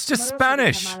 It's just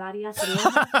Spanish.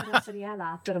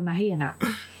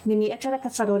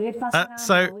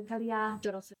 So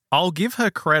I'll give her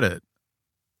credit.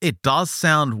 It does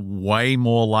sound way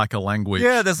more like a language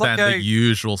than the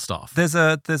usual stuff. There's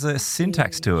a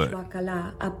syntax to it.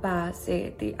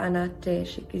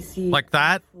 Like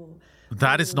that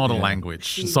That is not a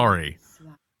language. Sorry.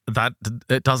 That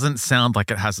it doesn't sound like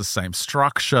it has the same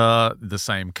structure, the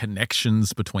same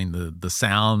connections between the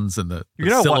sounds and the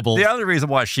syllables. What? The only reason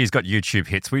why she's got YouTube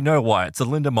hits, we know why. It's a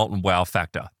Linda Moulton wow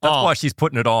factor. That's why she's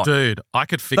putting it on. Dude, I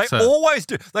could fix her. They always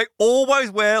do. They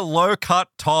always wear low-cut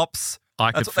tops.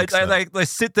 I could fix her. They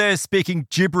sit there speaking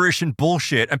gibberish and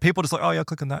bullshit, and people are just like, oh, yeah,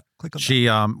 click on that.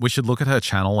 We should look at her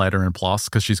channel later in Plus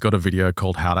because she's got a video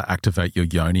called How to Activate Your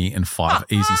Yoni in 5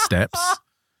 Easy Steps.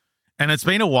 And it's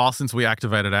been a while since we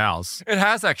activated ours. It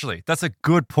has actually. That's a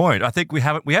good point. I think we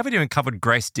haven't even covered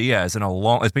Grace Diaz in a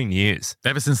long. It's been years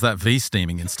ever since that V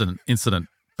steaming incident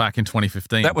back in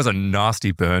 2015. That was a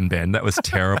nasty burn, Ben. That was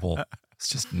terrible. It's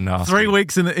just nasty. 3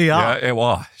 weeks in the ER. Yeah, it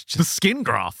was. The skin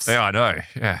grafts. Yeah, I know.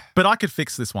 Yeah, but I could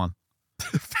fix this one.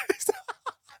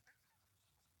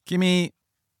 Give me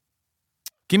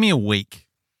a week.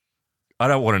 I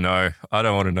don't want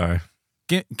to know.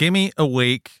 Give me a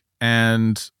week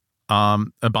and.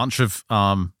 A bunch of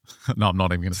no, I'm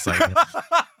not even going to say it.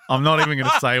 I'm not even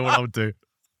going to say what I would do.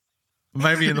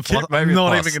 Maybe in the plus. I'm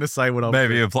not even going to say what I would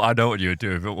do. I know what you would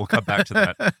do, but we'll come back to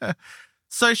that.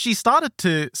 So she started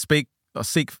to seek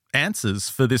answers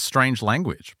for this strange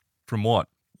language. From what?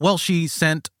 Well, she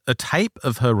sent a tape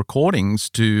of her recordings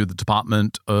to the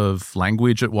Department of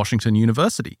Language at Washington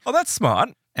University. Oh, that's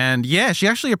smart. And yeah, she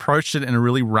actually approached it in a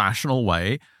really rational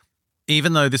way.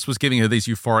 Even though this was giving her these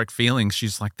euphoric feelings,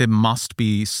 she's like, there must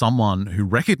be someone who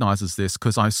recognizes this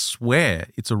because I swear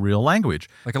it's a real language.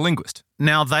 Like a linguist.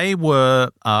 Now, they were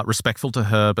respectful to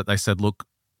her, but they said, look,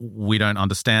 we don't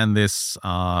understand this.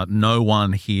 No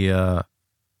one here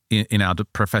in our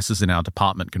professors in our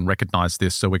department can recognize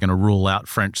this, so we're going to rule out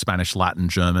French, Spanish, Latin,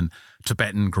 German,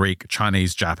 Tibetan, Greek,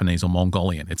 Chinese, Japanese, or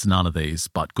Mongolian. It's none of these,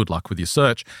 but good luck with your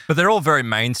search. But they're all very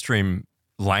mainstream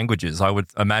languages. I would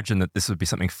imagine that this would be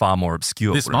something far more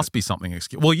obscure. This must be something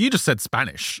obscure. Well, you just said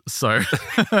Spanish, so,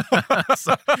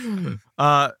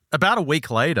 about a week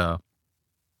later,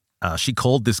 she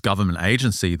called this government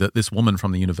agency that this woman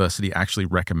from the university actually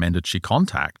recommended she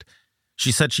contact.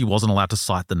 She said she wasn't allowed to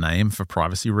cite the name for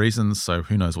privacy reasons, so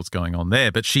who knows what's going on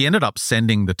there. But she ended up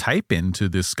sending the tape in to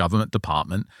this government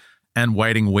department and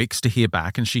waiting weeks to hear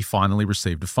back, and she finally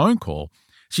received a phone call.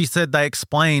 She said they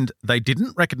explained they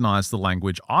didn't recognize the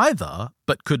language either,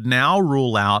 but could now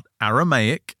rule out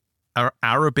Aramaic,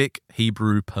 Arabic,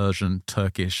 Hebrew, Persian,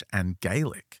 Turkish, and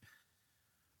Gaelic.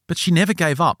 But she never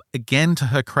gave up. Again, to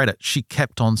her credit, she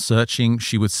kept on searching.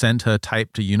 She would send her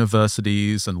tape to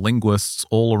universities and linguists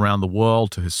all around the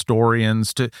world, to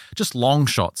historians, to just long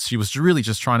shots. She was really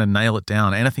just trying to nail it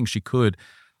down, anything she could.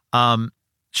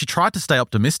 She tried to stay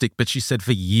optimistic, but she said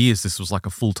for years this was like a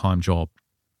full-time job.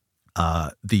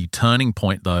 The turning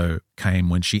point, though, came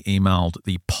when she emailed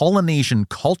the Polynesian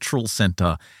Cultural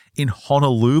Center in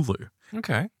Honolulu.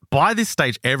 Okay. By this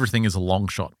stage, everything is a long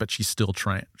shot, but she's still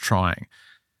trying.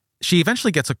 She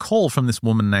eventually gets a call from this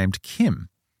woman named Kim,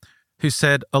 who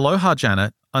said, "Aloha,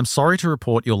 Janet. I'm sorry to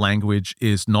report your language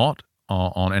is not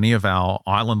on any of our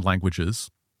island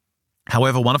languages.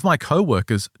 However, one of my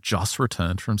co-workers just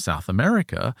returned from South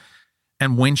America,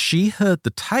 and when she heard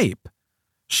the tape,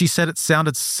 she said it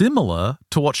sounded similar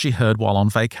to what she heard while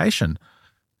on vacation.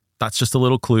 That's just a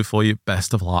little clue for you.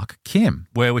 Best of luck, Kim."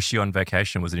 Where was she on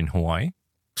vacation? Was it in Hawaii?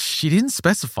 She didn't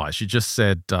specify. She just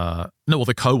said,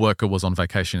 the co-worker was on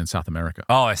vacation in South America.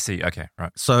 Oh, I see. Okay,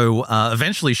 right. So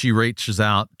eventually she reaches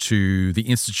out to the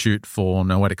Institute for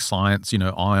Noetic Science,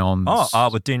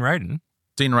 IONS. With Dean Radin.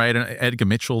 Dean Radin, Edgar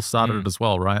Mitchell started it as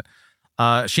well, right?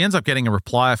 She ends up getting a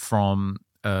reply from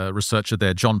a researcher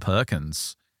there, John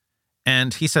Perkins.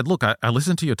 And he said, look, I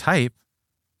listened to your tape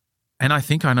and I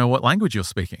think I know what language you're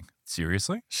speaking.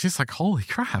 Seriously? She's like, holy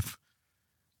crap.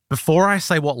 Before I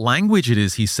say what language it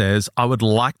is, he says, I would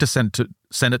like to send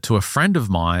it to a friend of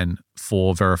mine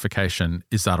for verification.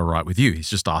 Is that all right with you? He's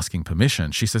just asking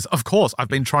permission. She says, of course, I've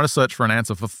been trying to search for an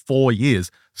answer for 4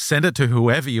 years. Send it to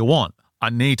whoever you want. I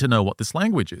need to know what this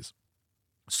language is.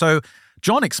 So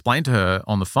John explained to her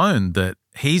on the phone that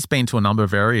he's been to a number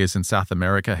of areas in South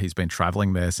America. He's been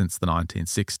traveling there since the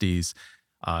 1960s.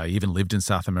 He even lived in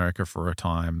South America for a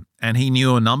time. And he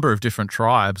knew a number of different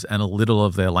tribes and a little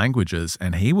of their languages.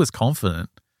 And he was confident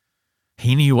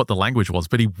he knew what the language was,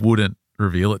 but he wouldn't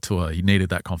reveal it to her. He needed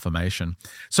that confirmation.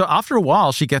 So after a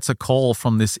while, she gets a call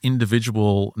from this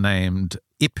individual named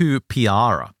Ipu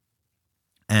Piara.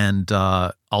 And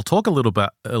I'll talk a little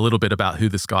bit about who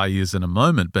this guy is in a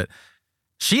moment, but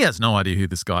she has no idea who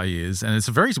this guy is. And it's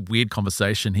a very weird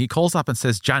conversation. He calls up and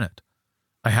says, Janet,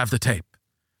 I have the tape.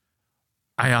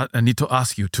 I need to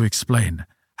ask you to explain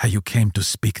how you came to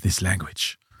speak this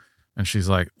language. And she's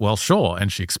like, well, sure.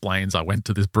 And she explains, I went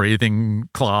to this breathing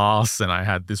class and I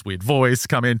had this weird voice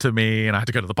come into me and I had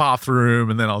to go to the bathroom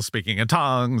and then I was speaking in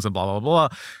tongues and blah, blah, blah.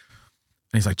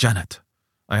 And he's like, Janet,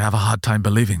 I have a hard time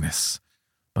believing this,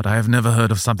 but I have never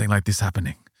heard of something like this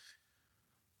happening.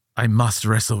 I must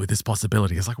wrestle with this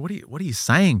possibility. It's like, what are you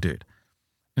saying, dude?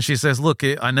 And she says, look,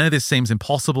 I know this seems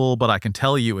impossible, but I can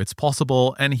tell you it's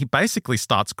possible. And he basically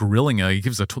starts grilling her. He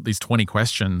gives her these 20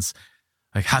 questions.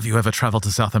 Like, have you ever traveled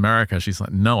to South America? She's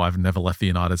like, no, I've never left the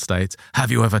United States.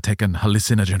 Have you ever taken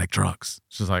hallucinogenic drugs?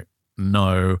 She's like,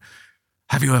 no.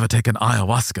 Have you ever taken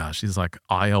ayahuasca? She's like,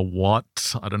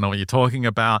 what? I don't know what you're talking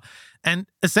about. And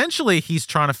essentially, he's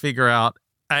trying to figure out,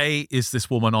 A, is this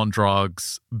woman on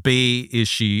drugs? B, is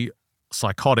she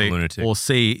psychotic? Lunatic. Or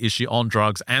C, is she on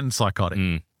drugs and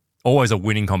psychotic? Always a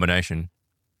winning combination.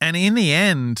 And in the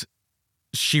end,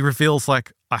 she reveals,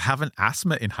 like, I have an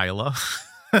asthma inhaler.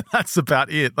 That's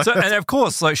about it. So, and of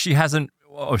course, like she hasn't,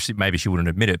 maybe she wouldn't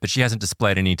admit it, but she hasn't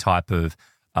displayed any type of,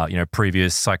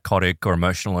 previous psychotic or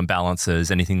emotional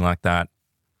imbalances, anything like that.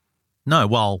 No,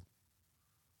 well,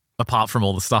 apart from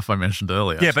all the stuff I mentioned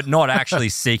earlier. Yeah, but not actually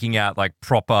seeking out like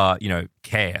proper,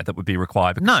 care that would be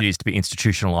required because she needs to be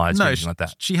institutionalized or anything like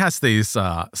that. She has these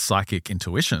psychic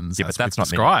intuitions, but that's not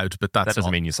described, but that doesn't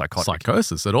mean you're psychotic.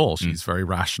 Psychosis at all. She's very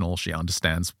rational. She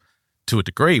understands to a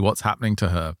degree what's happening to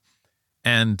her.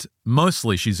 And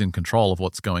mostly she's in control of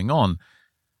what's going on.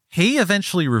 He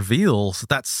eventually reveals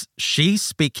that she's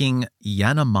speaking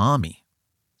Yanomami.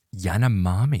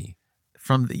 Yanomami?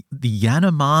 From the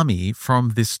Yanomami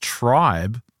from this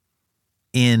tribe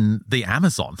in the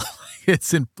Amazon.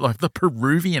 It's in like the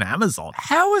Peruvian Amazon.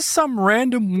 How is some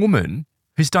random woman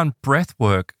who's done breath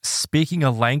work speaking a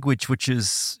language which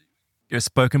is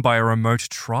spoken by a remote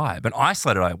tribe, an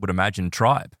isolated, I would imagine,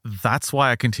 tribe? That's why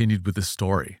I continued with this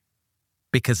story.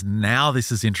 Because now this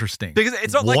is interesting. Because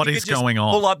it's not like what you is could just going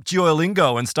on. Pull up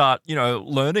Duolingo and start,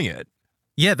 learning it.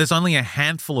 Yeah, there's only a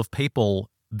handful of people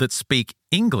that speak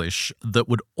English that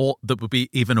would be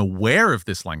even aware of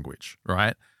this language,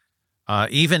 right?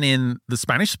 Even in the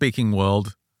Spanish-speaking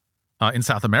world, in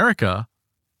South America,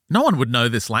 no one would know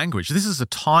this language. This is a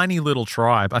tiny little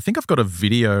tribe. I think I've got a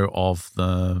video of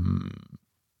them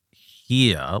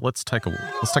here. Let's take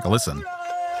a listen.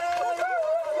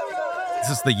 This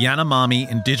is the Yanomami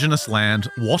indigenous land,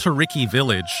 Watariki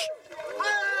village.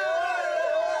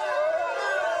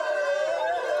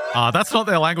 That's not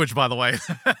their language, by the way.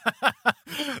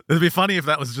 It'd be funny if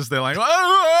that was just their language.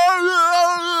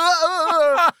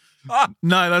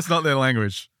 No, that's not their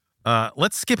language.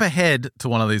 Let's skip ahead to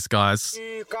one of these guys.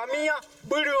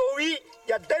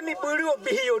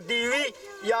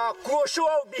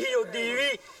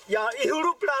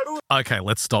 Okay,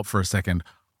 let's stop for a second.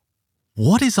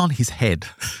 What is on his head?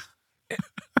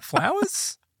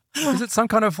 Flowers? Is it some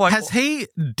kind of like... Has he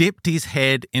dipped his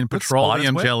head in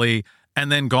petroleum jelly and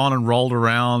then gone and rolled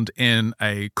around in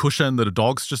a cushion that a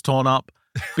dog's just torn up?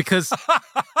 Because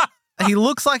he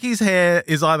looks like his hair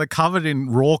is either covered in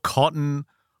raw cotton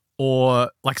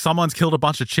or like someone's killed a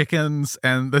bunch of chickens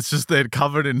and they're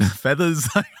covered in feathers.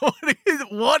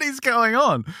 What is going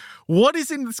on? What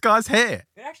is in this guy's hair?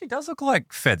 It actually does look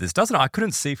like feathers, doesn't it? I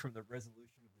couldn't see from the resolution.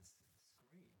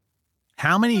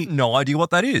 No idea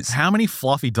what that is. How many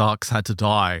fluffy ducks had to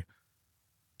die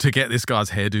to get this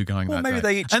guy's hairdo going that maybe day?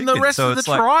 they eat chicken, and the rest so of the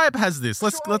tribe has this.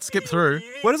 Let's skip through.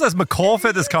 Where does those macaw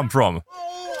feathers come from?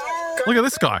 Look at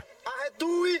this guy.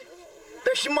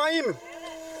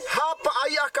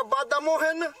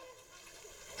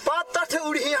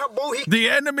 The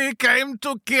enemy came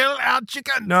to kill our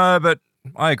chicken. No, but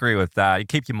I agree with that. You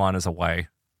keep your miners away.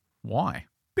 Why?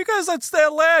 Because it's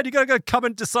their land. You got to go come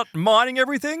and just start mining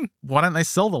everything. Why don't they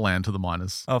sell the land to the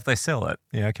miners? Oh, if they sell it.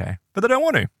 Yeah, okay. But they don't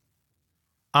want to.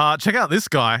 Check out this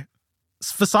guy.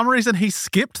 For some reason, he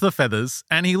skipped the feathers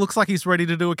and he looks like he's ready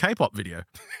to do a K-pop video.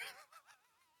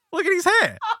 Look at his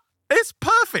hair. It's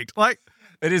perfect. Like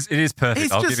it is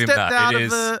perfect. I'll give him that. It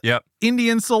is. Yep.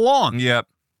 Indian salon. Yep.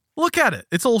 Look at it.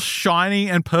 It's all shiny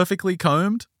and perfectly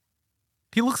combed.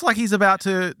 He looks like he's about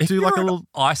to do like a little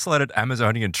isolated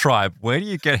Amazonian tribe. Where do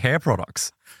you get hair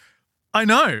products? I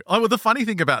know. Well, the funny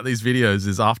thing about these videos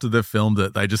is after they've filmed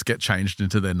it, they just get changed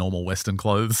into their normal Western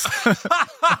clothes,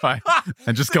 right?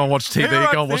 And just go and watch TV,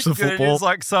 go and watch the football. It's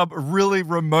like some really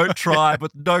remote tribe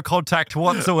with no contact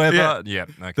whatsoever. Yeah.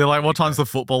 Okay. They're like, what time's the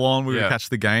football on? We're going to catch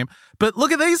the game. But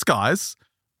look at these guys.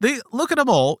 Look at them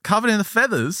all covered in the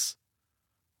feathers.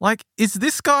 Like, is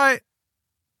this guy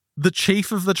the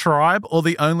chief of the tribe or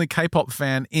the only K-pop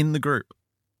fan in the group?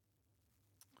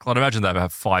 I'd imagine they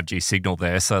have 5G signal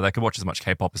there, so they can watch as much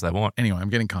K-pop as they want. Anyway, I'm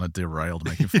getting kind of derailed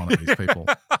making fun of these people.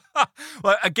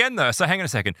 Well, again, though, so hang on a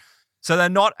second. So they're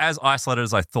not as isolated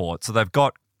as I thought. So they've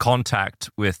got contact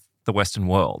with the Western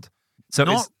world.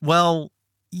 So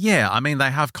yeah, I mean,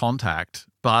 they have contact,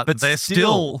 but they're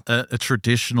still a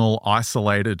traditional,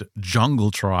 isolated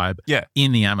jungle tribe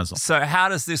in the Amazon. So how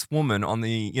does this woman on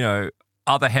the,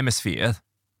 other hemisphere,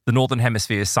 the northern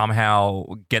hemisphere, somehow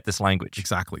get this language?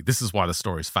 Exactly. This is why the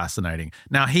story is fascinating.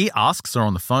 Now, he asks her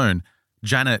on the phone,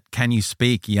 Janet, can you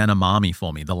speak Yanomami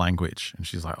for me, the language? And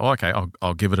she's like, oh, okay,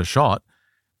 I'll give it a shot.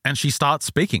 And she starts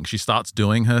speaking. She starts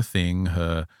doing her thing,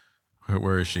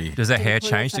 where is she? Does her hair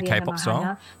change to K-pop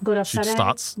style? She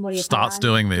starts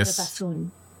doing this.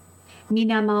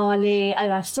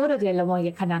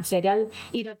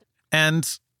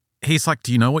 And he's like,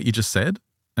 do you know what you just said?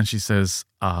 And she says,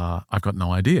 I've got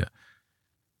no idea.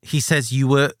 He says, you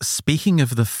were speaking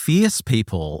of the fierce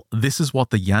people. This is what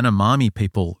the Yanomami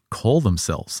people call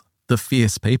themselves, the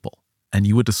fierce people. And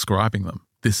you were describing them.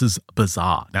 This is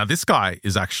bizarre. Now, this guy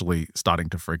is actually starting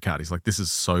to freak out. He's like, this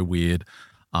is so weird.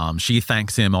 She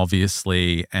thanks him,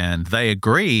 obviously, and they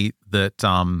agree that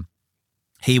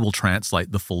he will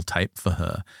translate the full tape for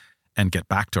her and get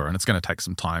back to her. And it's going to take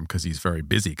some time because he's very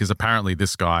busy, because apparently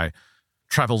this guy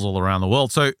travels all around the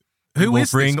world. So who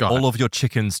is this guy? We'll bring all of your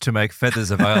chickens to make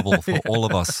feathers available for all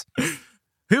of us.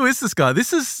 Who is this guy?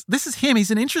 This is him.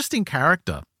 He's an interesting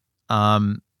character.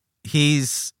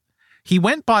 He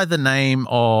went by the name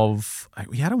of,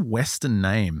 he had a Western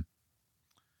name.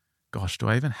 Gosh, do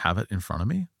I even have it in front of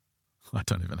me? I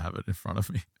don't even have it in front of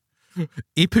me.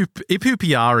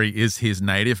 Ipupiari is his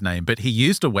native name, but he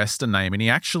used a Western name, and he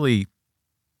actually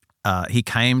he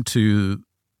came to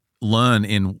learn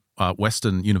in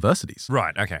Western universities.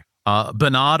 Right. Okay.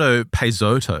 Bernardo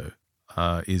Peixoto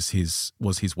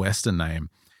was his Western name.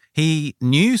 He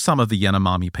knew some of the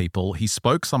Yanomami people. He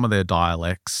spoke some of their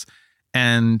dialects,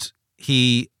 and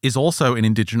he is also an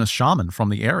indigenous shaman from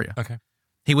the area. Okay.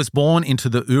 He was born into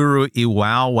the Uru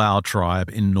Iwauau tribe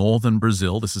in northern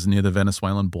Brazil. This is near the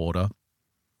Venezuelan border.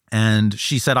 And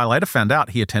she said, I later found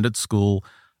out he attended school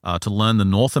to learn the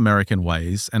North American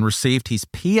ways and received his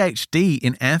PhD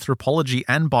in anthropology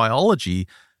and biology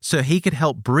so he could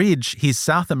help bridge his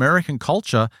South American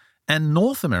culture and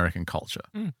North American culture.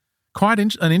 Quite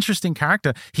an interesting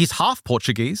character. He's half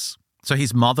Portuguese. So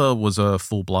his mother was a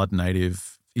full-blood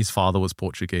native. His father was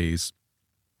Portuguese.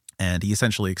 And he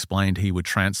essentially explained he would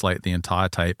translate the entire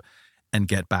tape and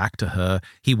get back to her.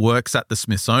 He works at the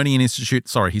Smithsonian Institute.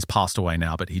 Sorry, he's passed away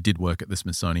now, but he did work at the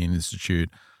Smithsonian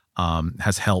Institute.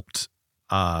 He's helped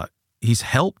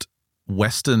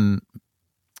Western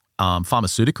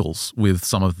pharmaceuticals with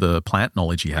some of the plant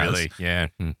knowledge he has. Really? Yeah.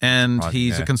 And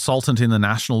he's a consultant in the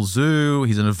National Zoo.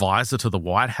 He's an advisor to the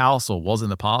White House, or was in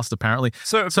the past, apparently.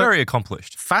 So very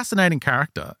accomplished. Fascinating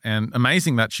character, and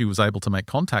amazing that she was able to make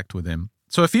contact with him.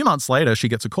 So a few months later, she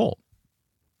gets a call.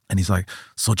 And he's like,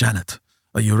 so Janet,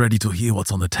 are you ready to hear what's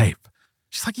on the tape?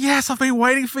 She's like, yes, I've been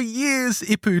waiting for years.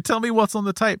 Ipu, tell me what's on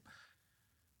the tape.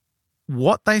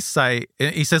 What they say,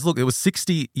 he says, look, it was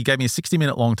 60, you gave me a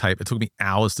 60-minute long tape. It took me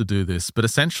hours to do this, but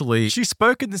essentially... She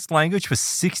spoke in this language for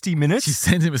 60 minutes? She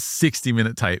sent him a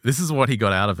 60-minute tape. This is what he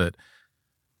got out of it.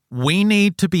 We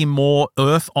need to be more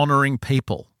earth-honoring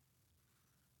people.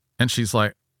 And she's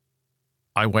like,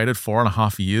 I waited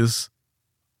 4.5 years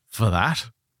for that.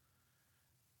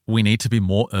 We need to be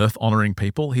more earth-honoring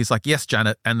people. He's like, yes,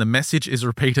 Janet, and the message is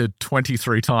repeated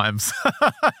 23 times.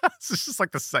 It's just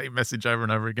like the same message over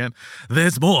and over again.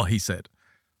 There's more, he said.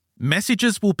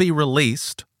 Messages will be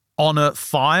released on a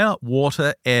fire,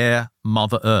 water, air,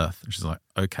 Mother Earth. And she's like,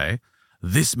 okay,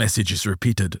 this message is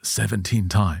repeated 17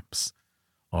 times.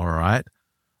 All right.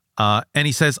 And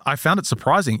he says, I found it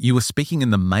surprising you were speaking in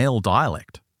the male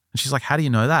dialect. And she's like, how do you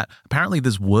know that? Apparently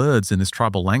there's words in this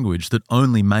tribal language that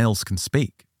only males can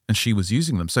speak. And she was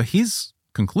using them. So his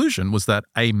conclusion was that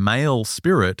a male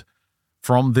spirit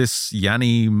from this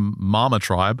Yanomami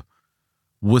tribe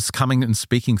was coming and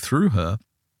speaking through her.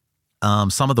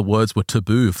 Some of the words were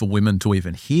taboo for women to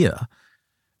even hear.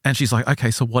 And she's like,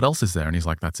 okay, so what else is there? And he's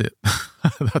like, that's it.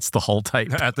 That's the whole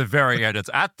tape. At the very end, it's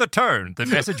at the tone. The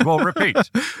message will repeat.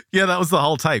 Yeah, that was the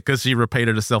whole tape, because she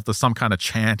repeated herself to some kind of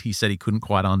chant he said he couldn't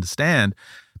quite understand.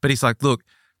 But he's like, look,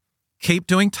 keep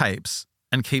doing tapes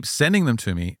and keep sending them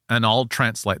to me, and I'll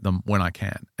translate them when I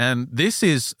can. And this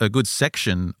is a good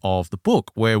section of the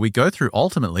book where we go through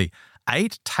ultimately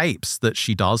 8 tapes that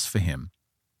she does for him.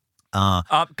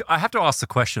 I have to ask the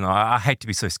question. I hate to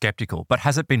be so skeptical, but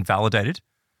has it been validated?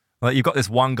 Like, you've got this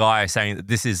one guy saying that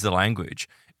this is the language.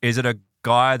 Is it a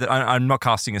guy that, I'm not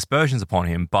casting aspersions upon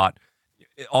him, but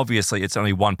obviously it's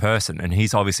only one person and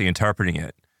he's obviously interpreting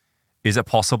it. Is it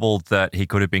possible that he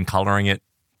could have been colouring it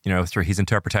through his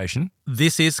interpretation.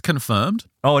 This is confirmed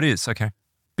Oh, it is. Okay.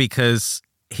 because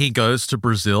he goes to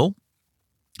Brazil.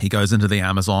 He goes into the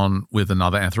Amazon with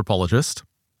another anthropologist.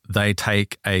 They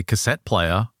take a cassette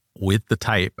player with the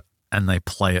tape and they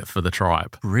play it for the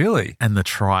tribe. Really? And the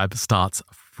tribe starts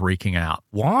freaking out.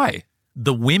 Why?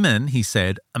 The women, he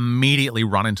said, immediately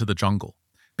run into the jungle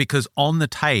because on the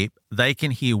tape, they can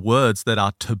hear words that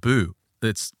are taboo.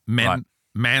 That's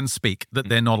man speak that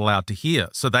they're not allowed to hear.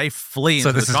 So they flee into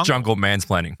the jungle. So this is jungle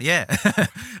mansplaining. Yeah.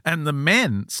 And the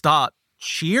men start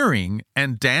cheering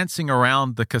and dancing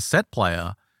around the cassette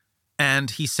player. And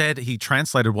he said he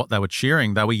translated what they were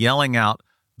cheering. They were yelling out,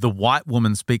 "The white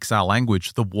woman speaks our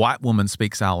language. The white woman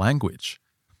speaks our language."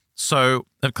 So,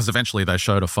 because eventually they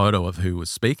showed a photo of who was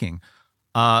speaking.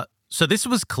 So this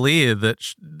was clear that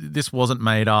this wasn't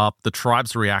made up. The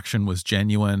tribe's reaction was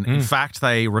genuine. In fact,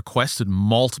 they requested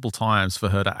multiple times for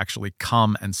her to actually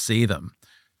come and see them.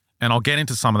 And I'll get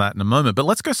into some of that in a moment. But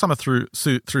let's go through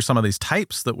some of these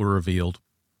tapes that were revealed.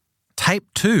 Tape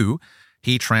 2,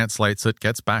 he translates it,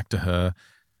 gets back to her.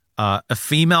 A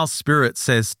female spirit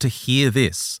says to hear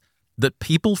this, that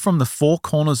people from the four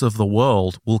corners of the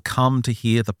world will come to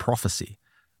hear the prophecy.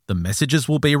 The messages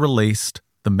will be released.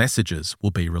 The messages will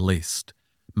be released.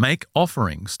 Make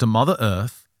offerings to Mother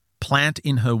Earth, plant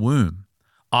in her womb,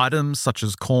 items such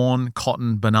as corn,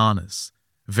 cotton, bananas.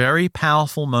 Very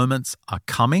powerful moments are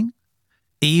coming.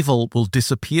 Evil will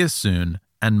disappear soon,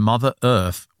 and Mother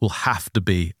Earth will have to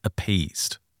be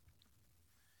appeased.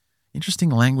 Interesting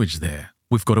language there.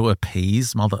 We've got to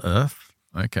appease Mother Earth.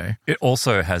 Okay. It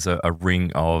also has a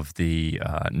ring of the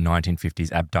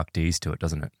 1950s abductees to it,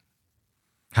 doesn't it?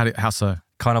 How so?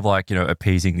 Kind of like,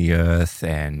 appeasing the earth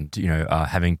and,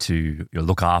 having to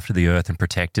look after the earth and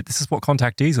protect it. This is what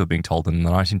contactees were being told in the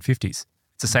 1950s. It's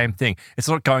the same thing. It's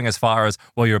not going as far as,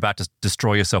 well, you're about to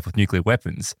destroy yourself with nuclear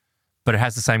weapons, but it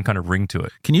has the same kind of ring to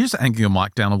it. Can you just angle your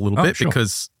mic down a little bit? Sure.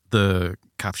 Because the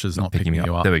capture's not picking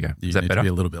you up. There we go. You Is that need better? to be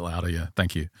a little bit louder, yeah.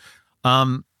 Thank you.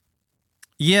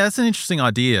 Yeah, it's an interesting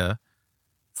idea.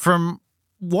 From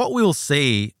what we'll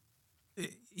see,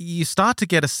 you start to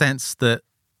get a sense that,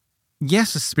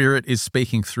 yes, a spirit is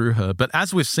speaking through her, but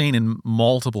as we've seen in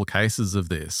multiple cases of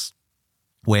this,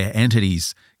 where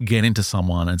entities get into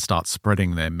someone and start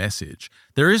spreading their message,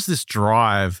 there is this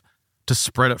drive to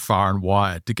spread it far and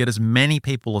wide, to get as many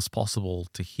people as possible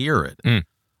to hear it.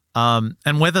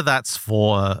 And whether that's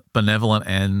for benevolent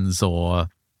ends or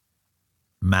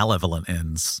malevolent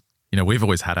ends, we've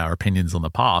always had our opinions on the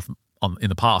path. In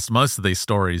the past, most of these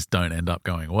stories don't end up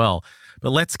going well.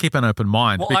 But let's keep an open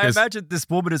mind. Well, because I imagine this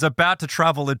woman is about to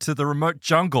travel into the remote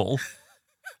jungle.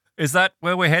 Is that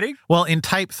where we're heading? Well, in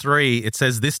tape 3, it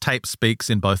says this tape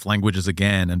speaks in both languages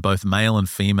again, and both male and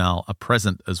female are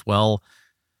present as well.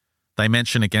 They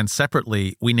mention again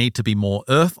separately, we need to be more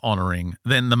earth-honoring.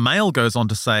 Then the male goes on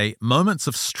to say, moments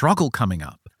of struggle coming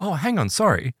up. Oh, hang on,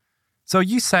 sorry. So are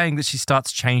you saying that she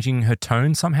starts changing her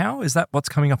tone somehow? Is that what's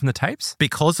coming up in the tapes?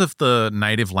 Because of the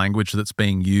native language that's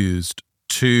being used,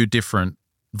 they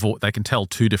can tell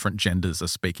two different genders are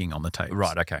speaking on the tapes.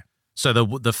 Right, okay. So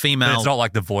the female... But it's not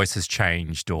like the voice has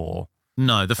changed or...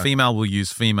 No, the female will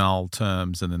use female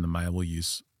terms and then the male will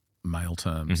use male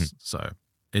terms. Mm-hmm. So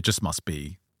it just must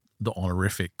be the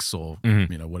honorifics or,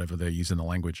 whatever they're using the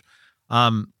language.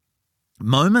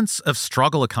 Moments of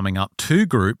struggle are coming up. Two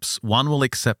groups, one will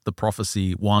accept the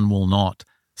prophecy, one will not.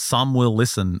 Some will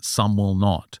listen, some will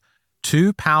not.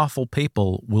 Two powerful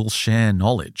people will share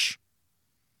knowledge.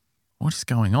 What is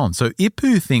going on? So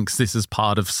Ipu thinks this is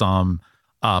part of some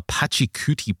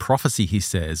Pachacuti prophecy, he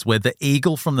says, where the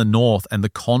eagle from the north and the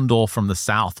condor from the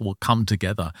south will come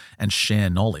together and share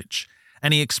knowledge.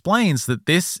 And he explains that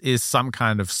this is some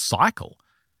kind of cycle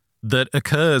that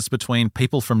occurs between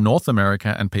people from North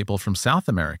America and people from South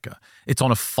America. It's on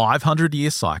a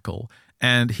 500-year cycle,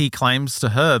 and he claims to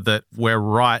her that we're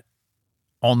right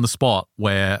on the spot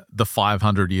where the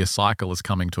 500-year cycle is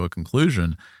coming to a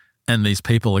conclusion, and these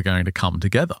people are going to come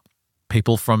together.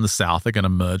 People from the South are going to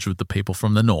merge with the people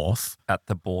from the North. At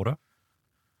the border?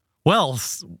 Well,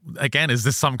 again, is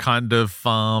this some kind of...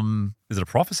 is it a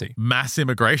prophecy? Mass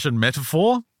immigration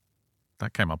metaphor?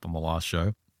 That came up on the last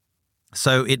show.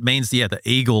 So it means, the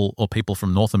eagle or people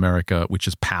from North America, which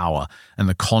is power, and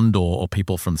the condor or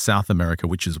people from South America,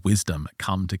 which is wisdom,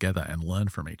 come together and learn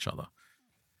from each other.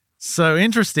 So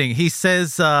interesting. He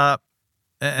says, and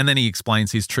then he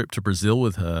explains his trip to Brazil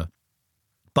with her.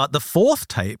 But the fourth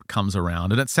tape comes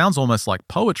around, and it sounds almost like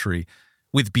poetry.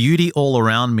 With beauty all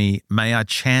around me, may I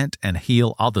chant and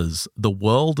heal others. The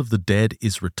world of the dead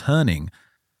is returning.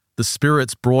 The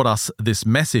spirits brought us this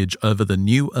message over the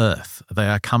new earth. They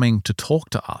are coming to talk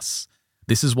to us.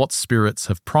 This is what spirits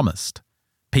have promised.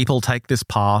 People take this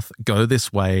path, go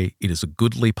this way. It is a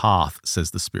goodly path,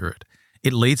 says the spirit.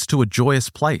 It leads to a joyous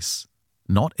place,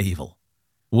 not evil.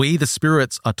 We, the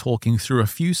spirits, are talking through a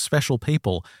few special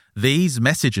people. These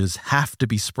messages have to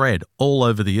be spread all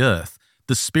over the earth.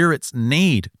 The spirits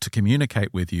need to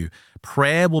communicate with you.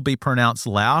 Prayer will be pronounced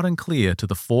loud and clear to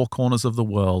the four corners of the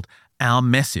world. Our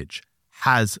message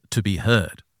has to be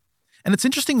heard. And it's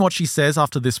interesting what she says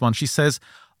after this one. She says,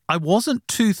 I wasn't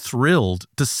too thrilled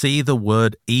to see the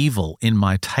word evil in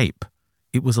my tape.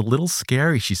 It was a little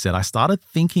scary, she said. I started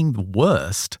thinking the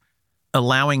worst,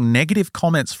 allowing negative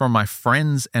comments from my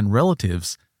friends and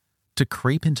relatives to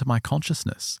creep into my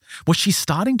consciousness. Was she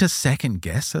starting to second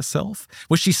guess herself?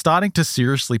 Was she starting to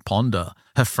seriously ponder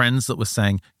her friends that were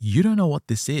saying, you don't know what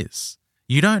this is.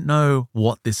 You don't know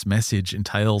what this message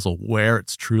entails or where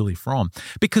it's truly from.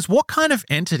 Because what kind of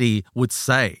entity would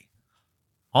say,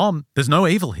 there's no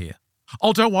evil here.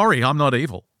 Oh, don't worry, I'm not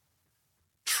evil.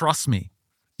 Trust me.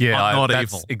 Yeah, I'm not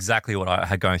that's evil. exactly what I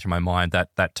had going through my mind,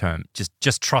 that term.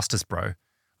 Just trust us, bro.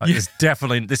 It's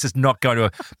definitely, this is not going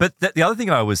to... But the other thing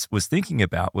I was thinking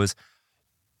about was,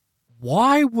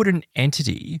 why would an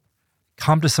entity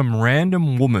come to some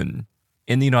random woman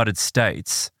in the United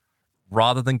States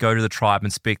rather than go to the tribe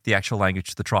and speak the actual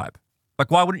language to the tribe?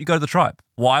 Like, why wouldn't you go to the tribe?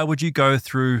 Why would you go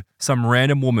through some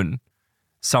random woman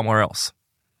somewhere else?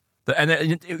 And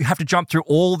then you have to jump through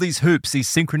all these hoops, these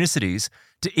synchronicities,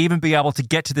 to even be able to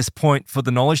get to this point for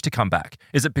the knowledge to come back.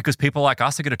 Is it because people like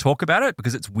us are going to talk about it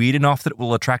because it's weird enough that it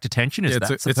will attract attention? Is that the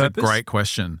purpose? It's a great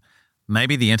question.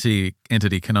 Maybe the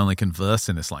entity can only converse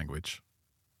in this language.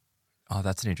 Oh,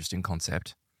 that's an interesting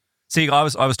concept. See, I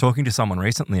was talking to someone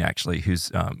recently actually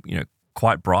who's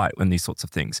quite bright in these sorts of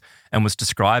things and was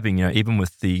describing, even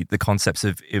with the concepts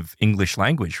of English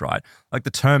language, right? Like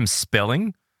the term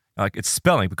spelling, like it's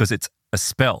spelling because it's a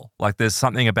spell. Like there's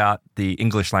something about the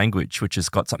English language which has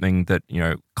got something that,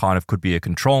 kind of could be a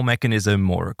control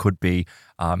mechanism, or it could be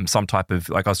some type of,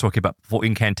 like I was talking about before,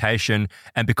 incantation.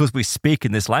 And because we speak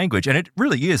in this language, and it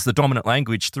really is the dominant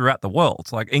language throughout the world,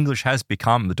 like English has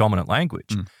become the dominant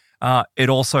language. It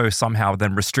also somehow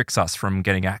then restricts us from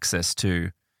getting access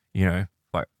to,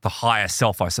 like the higher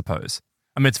self, I suppose.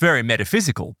 I mean, it's very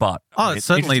metaphysical, but... it's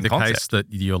certainly the case that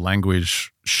your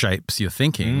language shapes your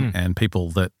thinking, and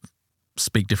people that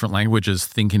speak different languages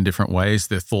think in different ways.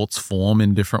 Their thoughts form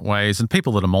in different ways. And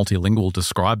people that are multilingual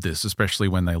describe this, especially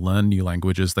when they learn new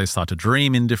languages. They start to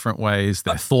dream in different ways.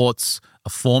 Their thoughts are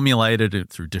formulated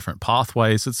through different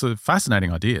pathways. It's a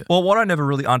fascinating idea. Well, what I never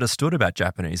really understood about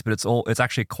Japanese, but it's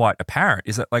actually quite apparent,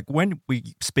 is that like when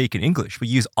we speak in English, we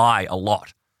use I a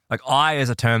lot. Like I is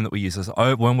a term that we use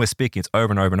when we're speaking, it's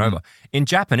over and over and over. In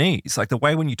Japanese, like the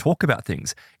way when you talk about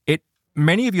things,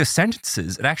 many of your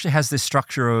sentences, it actually has this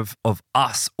structure of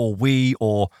us or we,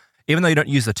 or even though you don't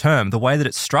use the term, the way that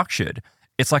it's structured,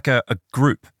 it's like a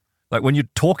group. Like when you're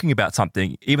talking about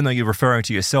something, even though you're referring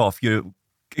to yourself, you're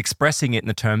expressing it in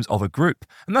the terms of a group.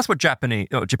 And that's what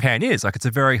Japan is. Like it's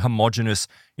a very homogenous,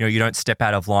 you don't step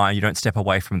out of line, you don't step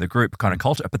away from the group kind of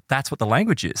culture, but that's what the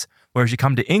language is. Whereas you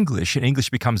come to English, and English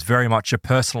becomes very much a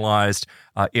personalized,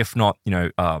 if not,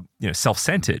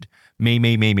 self-centered, me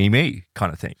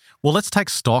kind of thing. Well, let's take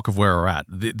stock of where we're at.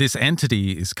 This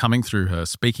entity is coming through her,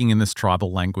 speaking in this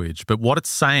tribal language, but what it's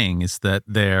saying is that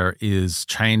there is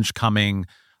change coming.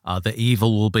 The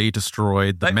evil will be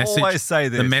destroyed. They always say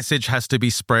this. The message has to be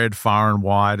spread far and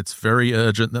wide. It's very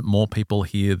urgent that more people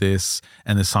hear this,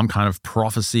 and there's some kind of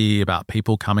prophecy about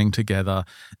people coming together.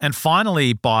 And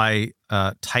finally, by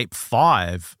tape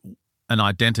 5, an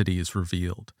identity is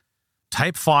revealed.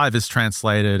 Tape 5 is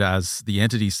translated as the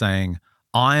entity saying,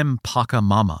 I'm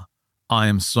Pakamama. I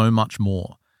am so much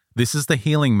more. This is the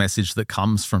healing message that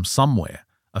comes from somewhere.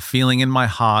 A feeling in my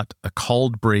heart, a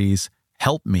cold breeze.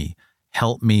 Help me,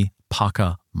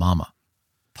 Pakamama.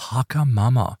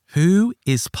 Pakamama. Who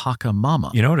is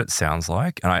Pakamama? You know what it sounds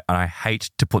like? And I hate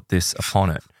to put this upon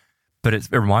it, but it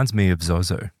reminds me of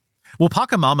Zozo. Well,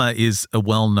 Pachamama is a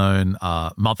well-known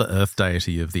Mother Earth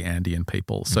deity of the Andean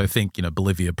people. So think,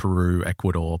 Bolivia, Peru,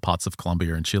 Ecuador, parts of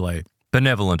Colombia and Chile.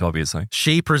 Benevolent, obviously.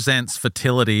 She presents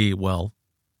fertility. Well,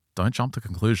 don't jump to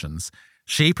conclusions.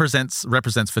 She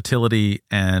represents fertility,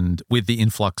 and with the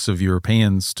influx of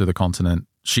Europeans to the continent,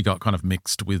 she got kind of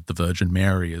mixed with the Virgin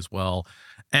Mary as well.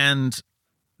 And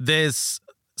there's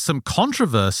some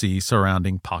controversy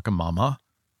surrounding Pachamama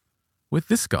with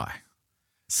this guy.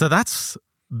 So that's...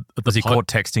 Was he caught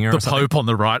texting her or something? The Pope on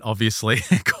the right, obviously,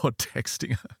 caught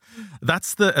texting her.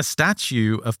 That's a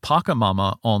statue of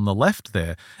Pachamama on the left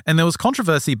there. And there was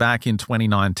controversy back in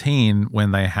 2019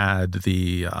 when they had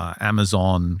the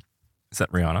Amazon... Is that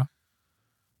Rihanna?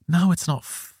 No, it's not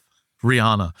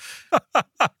Rihanna.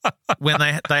 When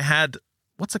they had,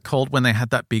 what's it called? When they had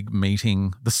that big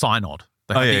meeting, the synod.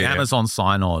 They had the Amazon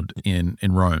synod in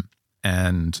Rome,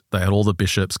 and they had all the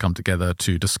bishops come together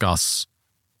to discuss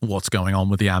what's going on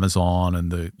with the Amazon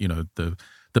and the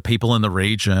people in the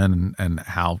region and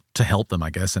how to help them, I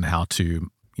guess, and how to,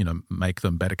 make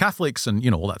them better Catholics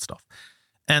and, all that stuff.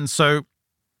 And so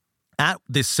at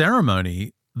this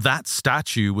ceremony, that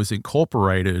statue was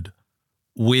incorporated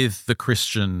with the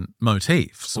Christian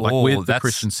motifs, with the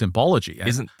Christian symbology. And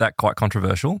isn't that quite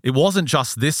controversial? it wasn't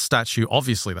just this statue.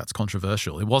 Obviously, that's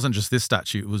controversial. It wasn't just this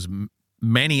statue. It was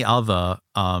many other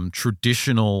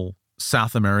traditional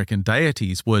South American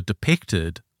deities were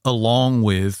depicted along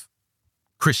with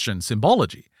Christian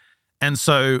symbology. And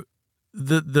so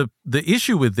the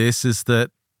issue with this is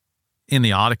that in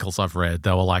the articles I've read,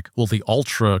 they were like, well, the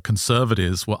ultra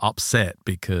conservatives were upset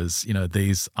because,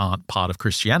 these aren't part of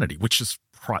Christianity, which is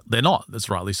they're not. That's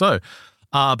rightly so.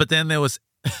 But then there was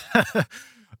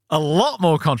a lot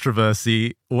more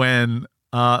controversy when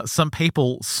some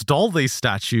people stole these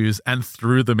statues and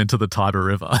threw them into the Tiber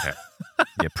River.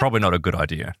 Yeah, probably not a good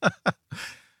idea.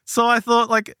 So I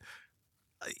thought,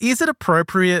 is it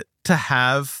appropriate to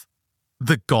have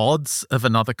the gods of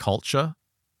another culture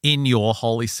in your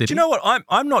holy city? Do you know what?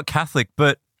 I'm not Catholic,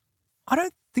 but I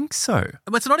don't think so.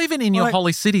 But it's not even in your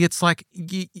holy city. It's like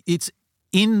it's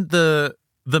in the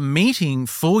meeting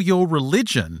for your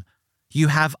religion. You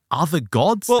have other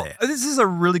gods there. This is a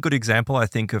really good example, I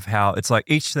think, of how it's like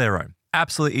each to their own.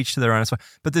 Absolutely each to their own.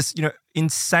 But this,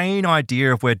 insane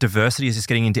idea of where diversity is just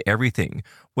getting into everything,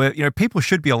 where, people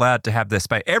should be allowed to have their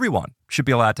space. Everyone should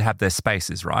be allowed to have their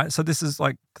spaces, right? So this is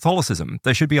like Catholicism.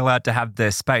 They should be allowed to have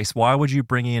their space. Why would you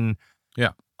bring in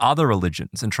other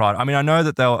religions and try? I mean, I know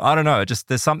that I don't know,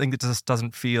 there's something that just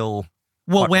doesn't feel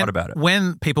right about it.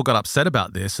 When people got upset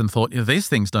about this and thought, these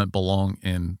things don't belong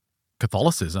in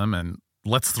Catholicism and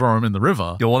let's throw them in the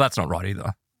river. Yeah, well, that's not right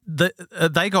either.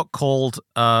 They got called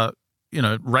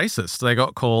racist. They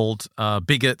got called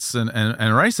bigots and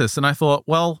racist. And I thought,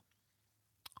 well,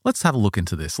 let's have a look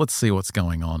into this. Let's see what's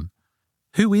going on.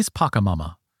 Who is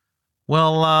Pachamama?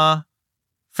 Well,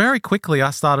 very quickly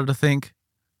I started to think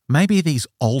maybe these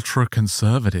ultra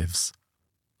conservatives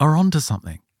are onto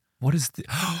something. What is the...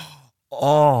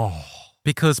 Oh.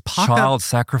 Because child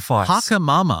sacrifice.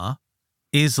 Pachamama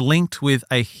is linked with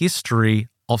a history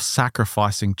of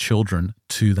sacrificing children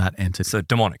to that entity. So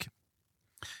demonic.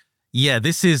 Yeah,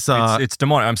 this is... it's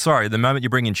demonic. I'm sorry. The moment you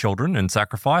bring in children and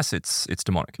sacrifice, it's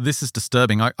demonic. This is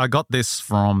disturbing. I got this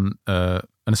from an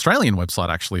Australian website,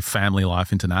 actually, Family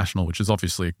Life International, which is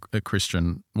obviously a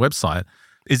Christian website.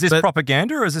 Is this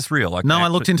propaganda or is this real? No, I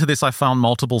looked into this. I found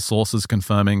multiple sources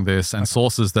confirming this and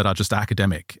sources that are just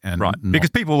academic. And right, because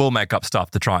people will make up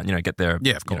stuff to try and, get their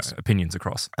opinions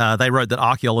across. They wrote that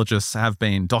archaeologists have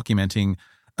been documenting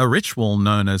a ritual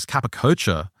known as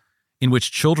Capacocha, in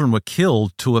which children were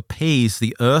killed to appease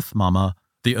the Earth Mother,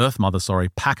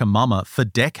 Pachamama, for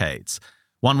decades.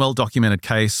 One well-documented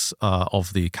case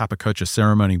of the Capacocha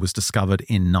ceremony was discovered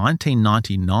in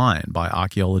 1999 by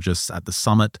archaeologists at the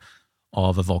summit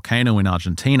of a volcano in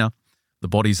Argentina. The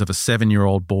bodies of a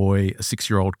 7-year-old boy, a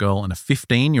 6-year-old girl, and a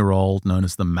 15-year-old known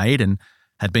as the Maiden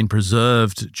had been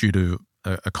preserved due to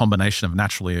a combination of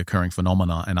naturally occurring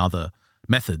phenomena and other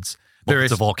methods.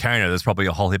 It's a volcano. There's probably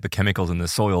a whole heap of chemicals in the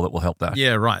soil that will help that.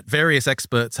 Yeah, right. Various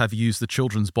experts have used the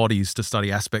children's bodies to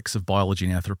study aspects of biology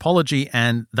and anthropology,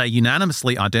 and they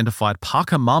unanimously identified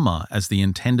Pachamama as the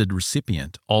intended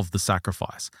recipient of the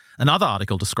sacrifice. Another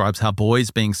article describes how boys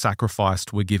being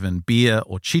sacrificed were given beer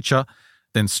or chicha,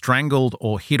 then strangled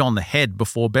or hit on the head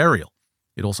before burial.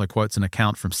 It also quotes an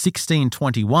account from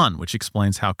 1621, which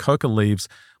explains how coca leaves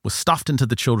were stuffed into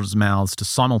the children's mouths to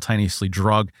simultaneously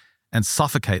drug and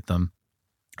suffocate them.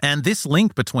 And this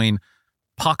link between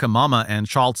Pachamama and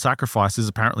child sacrifice is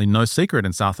apparently no secret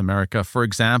in South America. For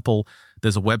example,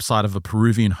 there's a website of a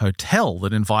Peruvian hotel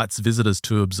that invites visitors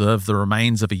to observe the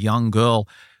remains of a young girl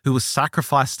who was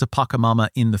sacrificed to Pachamama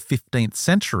in the 15th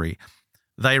century.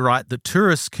 They write that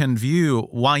tourists can view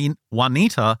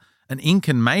Juanita, an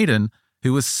Incan maiden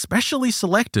who was specially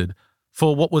selected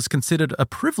for what was considered a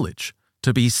privilege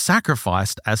to be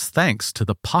sacrificed as thanks to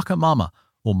the Pachamama,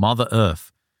 or Mother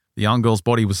Earth. The young girl's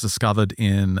body was discovered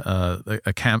in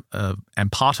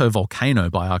Ampato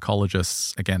volcano by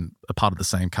archaeologists, again, a part of the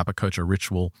same Capacocha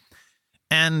ritual.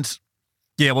 And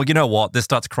yeah, well, you know what? This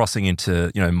starts crossing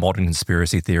into, modern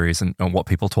conspiracy theories and what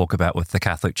people talk about with the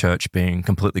Catholic Church being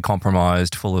completely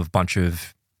compromised, full of a bunch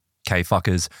of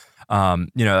K-fuckers.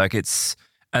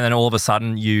 And then all of a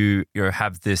sudden you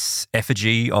have this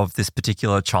effigy of this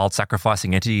particular child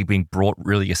sacrificing entity being brought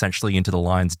really essentially into the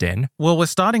lion's den. Well, we're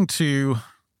starting to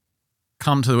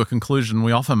come to a conclusion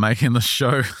we often make in the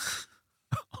show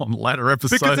on later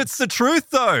episodes. Because it's the truth,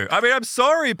 though. I mean, I'm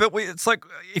sorry, but it's like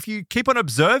if you keep on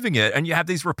observing it and you have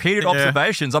these repeated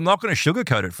observations, I'm not going to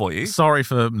sugarcoat it for you. Sorry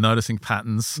for noticing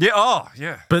patterns. Yeah,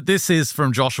 yeah. But this is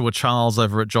from Joshua Charles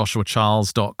over at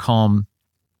joshuacharles.com.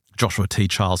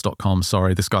 JoshuaTCharles.com,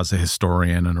 sorry. This guy's a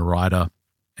historian and a writer,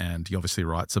 and he obviously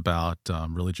writes about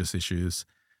religious issues.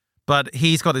 But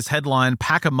he's got this headline,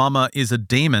 Pachamama is a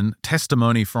Demon,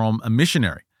 Testimony from a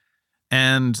Missionary.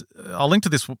 And I'll link to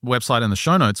this website in the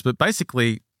show notes, but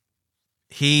basically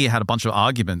he had a bunch of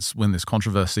arguments when this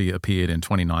controversy appeared in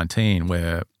 2019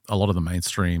 where a lot of the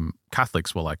mainstream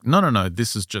Catholics were like, no,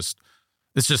 it's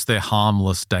just their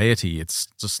harmless deity. It's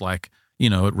just like,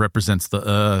 it represents the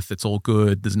earth. It's all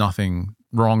good. There's nothing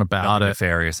wrong about nothing it.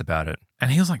 Nefarious about it.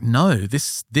 And he was like, no,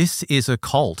 this is a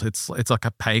cult. It's like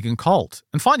a pagan cult.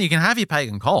 And fine, you can have your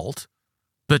pagan cult,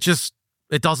 but just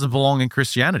it doesn't belong in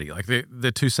Christianity. Like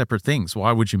they're two separate things.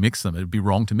 Why would you mix them? It'd be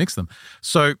wrong to mix them.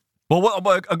 So, well,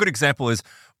 a good example is,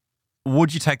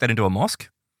 would you take that into a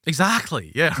mosque?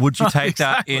 Exactly. Yeah. Would you take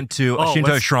that into a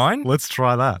Shinto shrine? Let's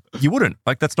try that. You wouldn't.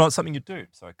 Like that's not something you'd do.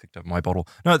 So I picked up my bottle.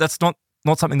 No, that's not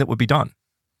something that would be done.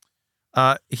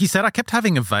 He said, I kept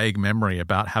having a vague memory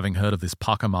about having heard of this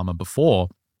Pachamama before.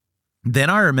 Then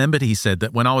I remembered, he said,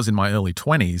 that when I was in my early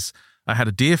 20s, I had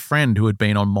a dear friend who had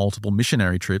been on multiple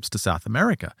missionary trips to South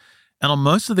America. And on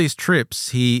most of these trips,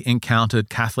 he encountered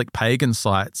Catholic pagan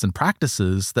sites and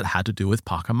practices that had to do with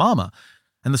Pachamama.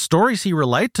 And the stories he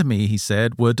relayed to me, he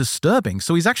said, were disturbing.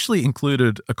 So he's actually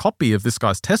included a copy of this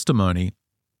guy's testimony.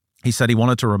 He said he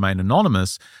wanted to remain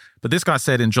anonymous, but this guy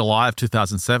said in July of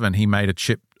 2007, he made a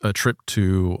trip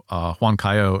to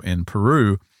Huancayo in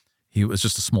Peru. He was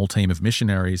just a small team of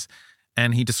missionaries.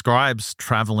 And he describes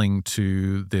traveling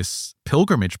to this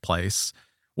pilgrimage place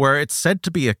where it's said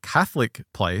to be a Catholic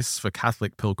place for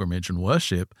Catholic pilgrimage and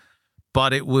worship,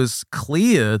 but it was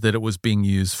clear that it was being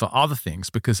used for other things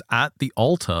because at the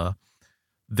altar,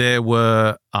 there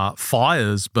were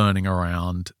fires burning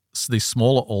around these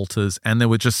smaller altars, and there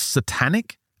were just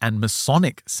satanic and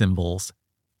Masonic symbols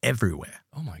everywhere.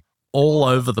 Oh my! All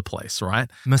over the place,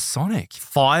 right? Masonic.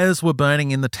 Fires were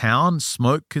burning in the town.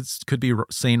 Smoke could be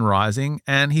seen rising.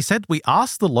 And he said, we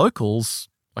asked the locals,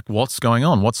 like, what's going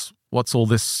on? What's all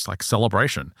this, like,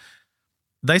 celebration?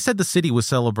 They said the city was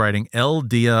celebrating El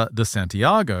Dia de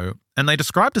Santiago, and they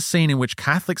described a scene in which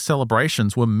Catholic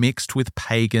celebrations were mixed with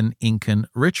pagan Incan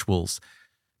rituals.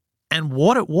 And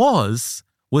what it was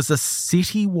a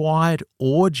citywide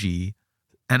orgy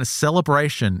and a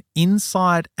celebration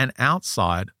inside and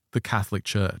outside the Catholic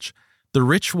Church. The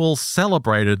ritual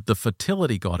celebrated the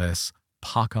fertility goddess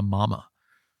Pachamama.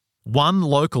 One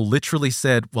local literally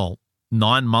said,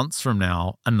 9 months from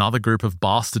now, another group of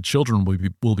bastard children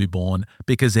will be born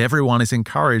because everyone is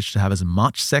encouraged to have as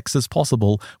much sex as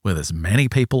possible with as many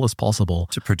people as possible.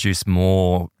 To produce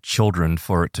more children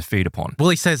for it to feed upon. Well,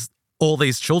 he says all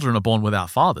these children are born without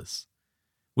fathers.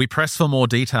 We pressed for more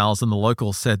details, and the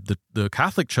locals said that the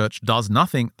Catholic Church does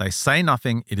nothing. They say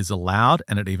nothing. It is allowed,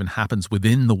 and it even happens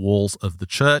within the walls of the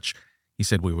church. He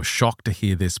said, we were shocked to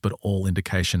hear this, but all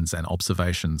indications and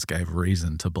observations gave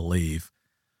reason to believe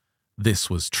this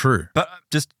was true. But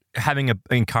just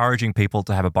encouraging people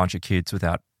to have a bunch of kids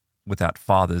without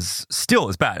fathers still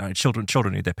is bad. I mean,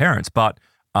 children need their parents, but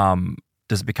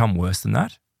does it become worse than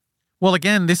that? Well,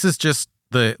 again, this is just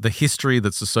the history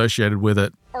that's associated with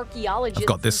it. Archaeologists I've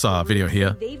got this video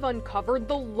here. They've uncovered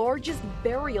the largest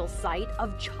burial site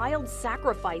of child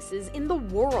sacrifices in the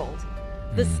world.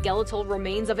 The skeletal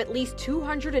remains of at least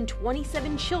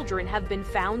 227 children have been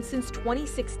found since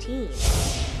 2016.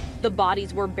 The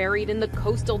bodies were buried in the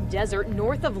coastal desert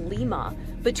north of Lima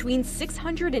between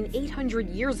 600 and 800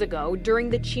 years ago during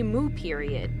the Chimu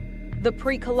period. The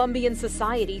pre-Columbian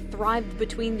society thrived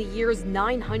between the years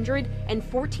 900 and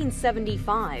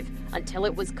 1475 until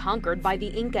it was conquered by the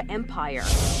Inca Empire.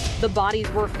 The bodies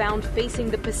were found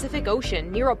facing the Pacific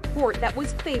Ocean near a port that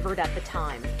was favored at the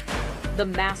time. The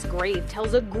mass grave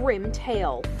tells a grim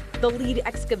tale. The lead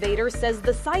excavator says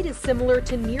the site is similar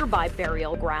to nearby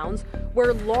burial grounds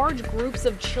where large groups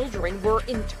of children were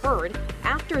interred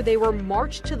after they were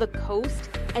marched to the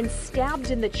coast and stabbed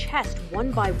in the chest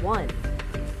one by one.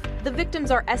 The victims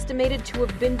are estimated to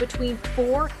have been between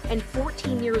 4 and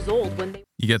 14 years old when they...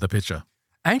 You get the picture.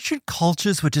 Ancient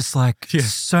cultures were just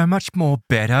so much more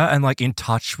better and in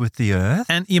touch with the earth.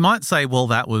 And you might say, well,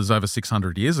 that was over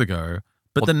 600 years ago.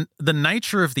 But the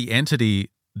nature of the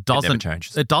entity never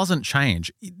changes. It doesn't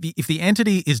change. If the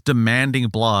entity is demanding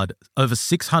blood over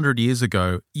 600 years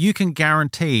ago, you can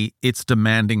guarantee it's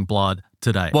demanding blood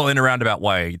today. Well, in a roundabout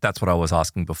way, that's what I was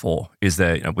asking before. Is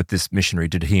there, with this missionary,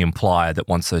 did he imply that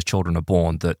once those children are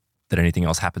born, that anything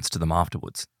else happens to them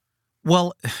afterwards?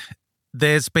 Well,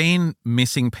 there's been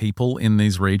missing people in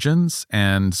these regions,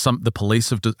 and the police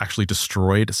have actually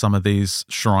destroyed some of these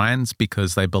shrines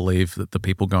because they believe that the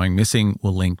people going missing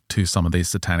were linked to some of these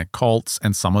satanic cults,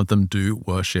 and some of them do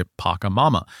worship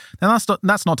Pachamama. Now,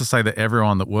 that's not to say that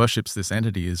everyone that worships this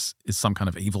entity is some kind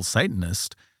of evil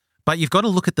Satanist, but you've got to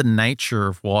look at the nature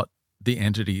of what the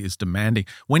entity is demanding.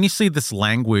 When you see this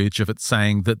language of it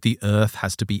saying that the earth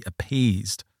has to be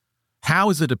appeased,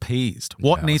 how is it appeased?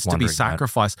 What needs to be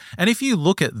sacrificed? And if you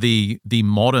look at the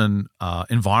modern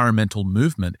environmental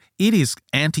movement, it is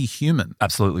anti-human.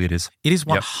 Absolutely it is. It is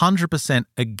 100%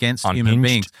 against Unhinged, human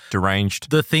beings.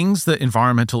 Deranged. The things that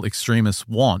environmental extremists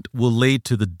want will lead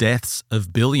to the deaths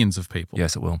of billions of people.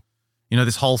 Yes, it will. You know,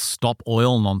 this whole stop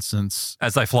oil nonsense.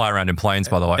 As they fly around in planes,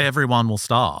 by the way. Everyone will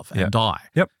starve and die.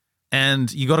 Yep.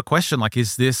 And you got to question, like,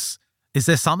 is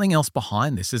there something else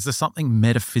behind this? Is there something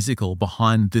metaphysical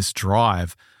behind this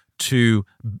drive to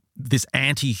this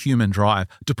anti-human drive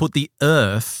to put the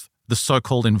earth, the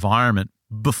so-called environment,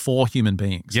 before human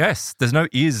beings? Yes, there's no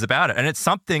is about it. And it's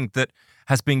something that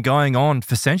has been going on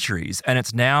for centuries, and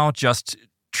it's now just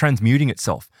transmuting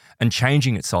itself and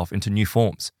changing itself into new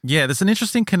forms. Yeah, there's an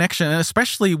interesting connection, and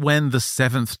especially when the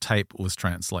 7th tape was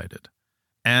translated.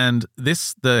 And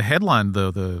the headline,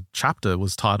 the chapter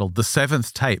was titled The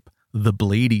 7th Tape, The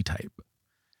Bleedy Tape.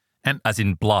 And as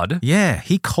in blood? Yeah,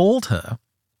 he called her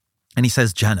and he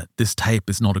says, Janet, this tape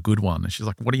is not a good one. And she's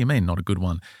like, what do you mean not a good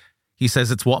one? He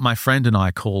says, it's what my friend and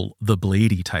I call the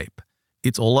bleedy tape.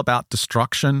 It's all about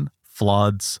destruction,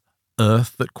 floods,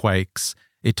 earth that quakes.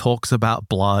 It talks about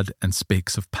blood and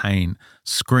speaks of pain,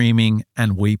 screaming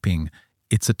and weeping.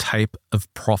 It's a tape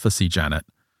of prophecy, Janet.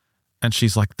 And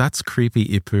she's like, that's creepy,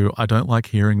 Ipu. I don't like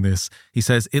hearing this. He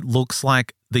says, it looks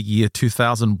like the year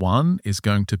 2001 is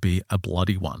going to be a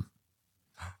bloody one.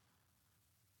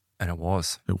 And it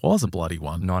was. It was a bloody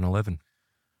one. 9/11.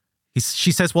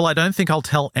 She says, well, I don't think I'll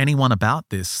tell anyone about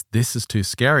this. This is too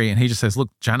scary. And he just says, look,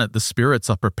 Janet, the spirits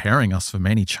are preparing us for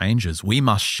many changes. We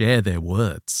must share their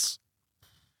words.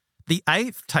 The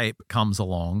 8th tape comes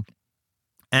along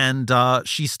and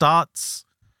she starts...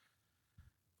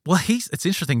 Well, it's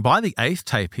interesting. By the 8th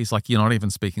tape, he's like, you're not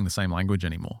even speaking the same language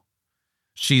anymore.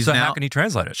 So how can he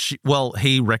translate it?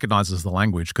 He recognizes the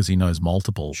language because he knows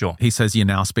multiple. Sure. He says, you're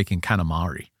now speaking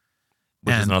Kanamari.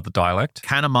 Which is another dialect?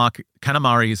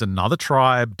 Kanamari is another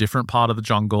tribe, different part of the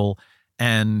jungle.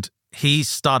 And he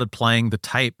started playing the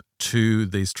tape to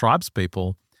these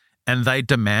tribespeople, and they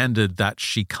demanded that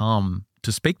she come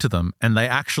to speak to them. And they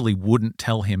actually wouldn't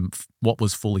tell him what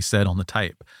was fully said on the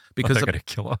tape. Because they're going to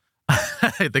kill her.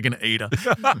 They're going to eat her.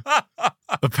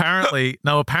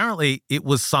 Apparently it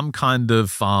was some kind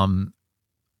of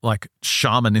like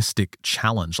shamanistic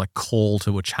challenge, like call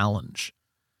to a challenge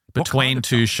between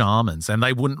two shamans, and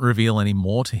they wouldn't reveal any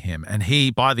more to him. And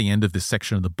he, by the end of this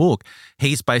section of the book,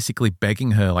 he's basically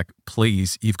begging her, like,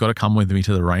 please, you've got to come with me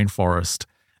to the rainforest,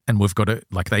 and we've got to,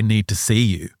 like, they need to see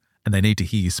you and they need to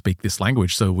hear you speak this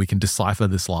language so we can decipher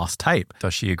this last tape.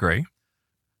 Does she agree?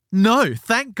 No,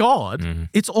 thank God. Mm-hmm.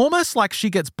 It's almost like she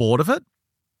gets bored of it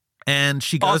and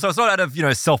she goes... Oh, so it's not out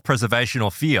of, self-preservation or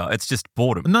fear. It's just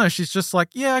boredom. No, she's just like,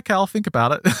 yeah, okay, I'll think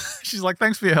about it. She's like,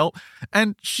 thanks for your help.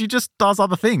 And she just does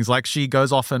other things. Like she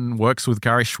goes off and works with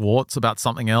Gary Schwartz about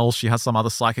something else. She has some other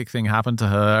psychic thing happen to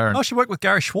her. And, oh, she worked with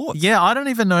Gary Schwartz? Yeah, I don't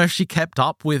even know if she kept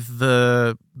up with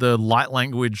the light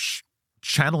language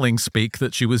channeling speak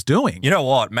that she was doing. You know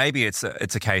what? Maybe it's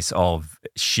a case of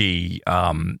she...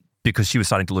 because she was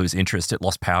starting to lose interest, it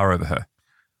lost power over her.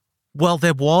 Well,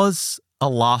 there was a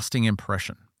lasting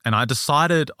impression. And I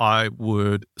decided I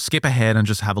would skip ahead and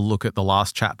just have a look at the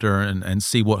last chapter and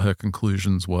see what her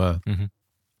conclusions were. Mm-hmm.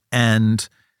 And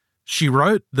she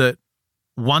wrote that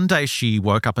one day she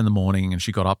woke up in the morning and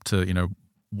she got up to,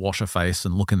 wash her face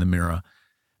and look in the mirror.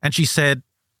 And she said,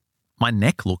 my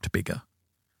neck looked bigger.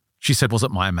 She said, was it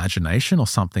my imagination or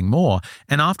something more?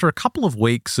 And after a couple of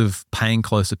weeks of paying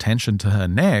close attention to her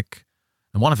neck,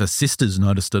 and one of her sisters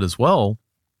noticed it as well,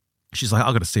 she's like,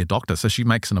 I've got to see a doctor. So she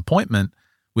makes an appointment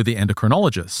with the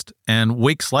endocrinologist. And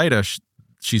weeks later,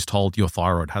 she's told your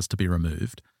thyroid has to be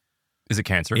removed. Is it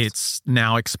cancerous? It's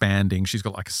now expanding. She's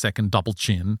got like a second double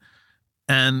chin.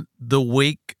 And the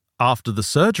week after the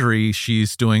surgery,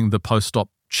 she's doing the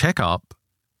post-op checkup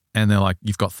and they're like,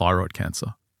 you've got thyroid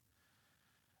cancer.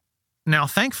 Now,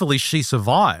 thankfully, she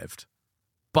survived,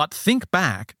 But think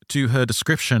back to her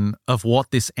description of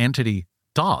what this entity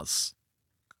does.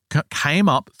 Came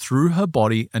up through her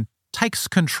body and takes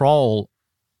control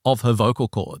of her vocal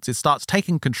cords. It starts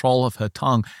taking control of her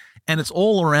tongue, and it's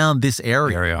all around this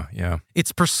area. Yeah.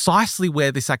 It's precisely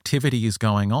where this activity is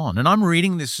going on. And I'm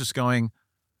reading this just going,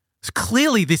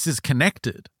 clearly this is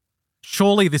connected.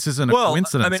 Surely this isn't a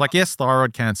coincidence. I mean, like, yes,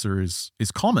 thyroid cancer is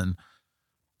common,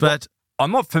 but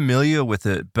I'm not familiar with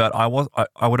it, but I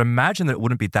would imagine that it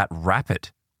wouldn't be that rapid.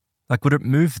 Like, would it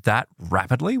move that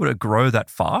rapidly? Would it grow that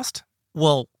fast?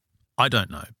 well, I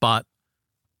don't know, but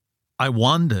I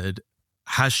wondered,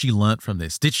 has she learnt from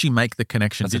this? Did she make the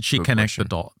connection? That's a Did she good connect question. the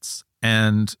dots?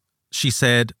 And she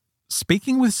said,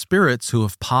 speaking with spirits who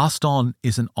have passed on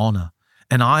is an honor,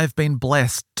 and I have been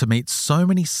blessed to meet so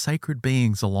many sacred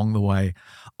beings along the way.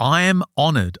 I am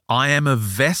honored. I am a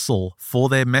vessel for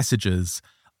their messages.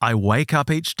 I wake up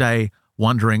each day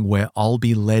wondering where I'll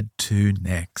be led to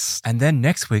next. And then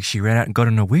next week she ran out and got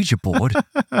on a Ouija board,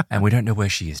 and we don't know where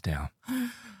she is now.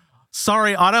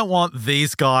 Sorry, I don't want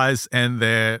these guys and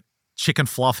their chicken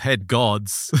fluff head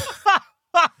gods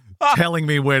telling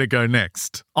me where to go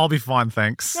next. I'll be fine,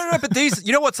 thanks. No, but these,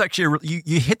 you know what's actually,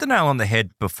 you hit the nail on the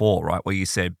head before, right? Where you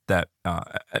said that,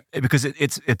 because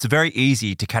it's very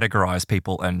easy to categorize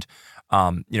people and,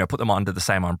 put them under the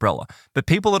same umbrella. But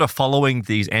people that are following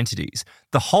these entities,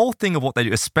 the whole thing of what they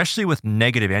do, especially with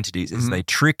negative entities, is they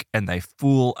trick and they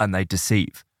fool and they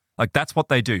deceive. Like, that's what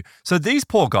they do. So these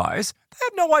poor guys, they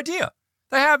have no idea.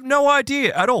 They have no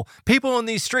idea at all. People on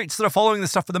these streets that are following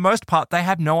this stuff, for the most part, they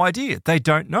have no idea. They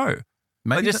don't know.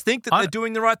 Maybe They just think that they're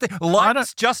doing the right thing.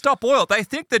 Lights just stop oil. They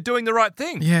think they're doing the right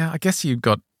thing. Yeah, I guess you're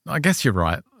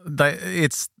right. They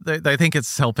think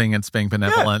it's helping, it's being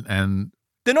benevolent, and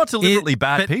They're not deliberately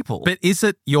bad people. But is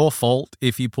it your fault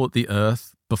if you put the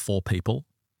earth before people?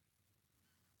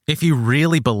 If you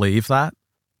really believe that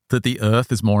the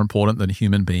earth is more important than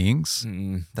human beings?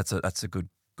 That's a good.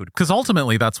 Because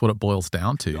ultimately that's what it boils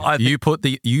down to. You put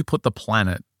the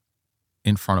planet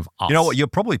in front of us. You know what? You're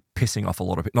probably pissing off a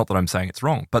lot of people. Not that I'm saying it's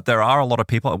wrong, but there are a lot of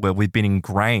people where we've been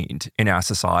ingrained in our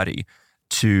society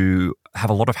to have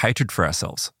a lot of hatred for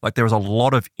ourselves. Like, there is a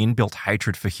lot of inbuilt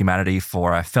hatred for humanity,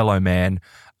 for our fellow man.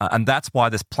 And that's why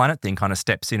this planet thing kind of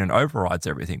steps in and overrides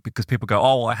everything, because people go,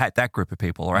 oh, well, I hate that group of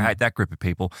people, or I hate that group of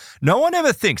people. No one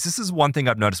ever thinks, this is one thing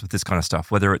I've noticed with this kind of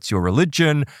stuff, whether it's your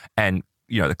religion, and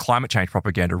the climate change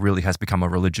propaganda really has become a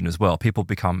religion as well. People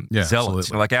become zealots.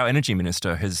 Absolutely. Like, our energy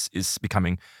minister is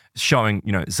showing,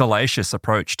 zealous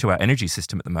approach to our energy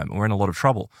system at the moment. We're in a lot of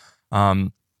trouble.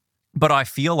 But I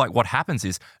feel like what happens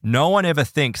is no one ever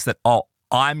thinks that, oh,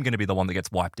 I'm going to be the one that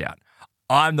gets wiped out.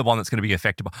 I'm the one that's going to be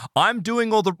affected. I'm doing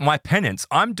my penance.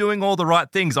 I'm doing all the right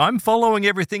things. I'm following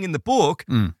everything in the book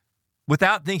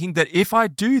without thinking that if I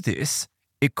do this,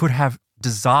 it could have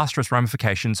disastrous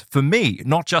ramifications for me,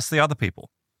 not just the other people.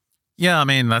 Yeah, I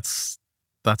mean, that's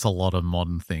a lot of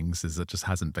modern things, is it just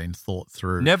hasn't been thought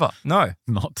through. Never, no.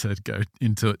 Not to go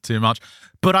into it too much.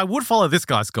 But I would follow this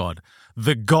guy's God,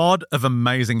 the God of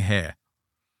amazing hair.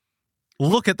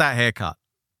 Look at that haircut.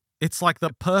 It's like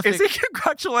the perfect... Is he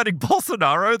congratulating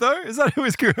Bolsonaro, though? Is that who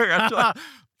he's congratulating?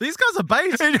 These guys are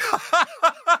based.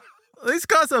 These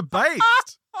guys are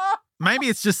based. Maybe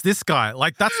it's just this guy.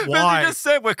 Like, that's why. You just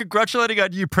said we're congratulating our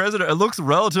new president. It looks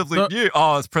relatively new.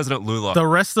 Oh, it's President Lula. The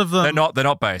rest of them... They're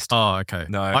not based. Oh, okay.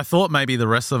 No. I thought maybe the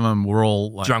rest of them were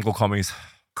all like... jungle commies.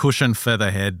 Cushion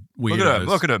featherhead weirdos.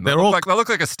 Look at them. They look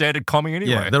like a standard commie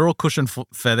anyway. Yeah, they're all cushion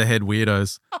featherhead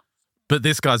weirdos. But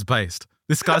this guy's based.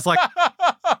 This guy's like...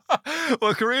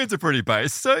 Well, Koreans are pretty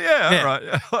based, so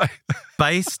yeah. All right.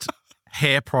 Based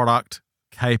hair product,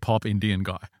 K-pop Indian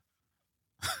guy.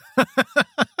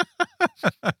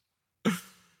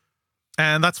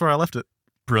 And that's where I left it.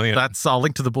 Brilliant. I'll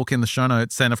link to the book in the show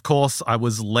notes. And of course, I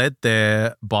was led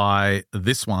there by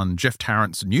this one, Jeff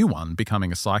Tarrant's new one,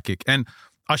 Becoming a Psychic. And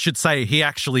I should say, he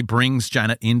actually brings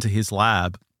Janet into his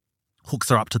lab, hooks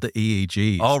her up to the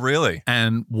EEGs. Oh, really?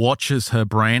 And watches her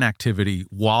brain activity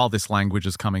while this language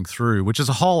is coming through, which is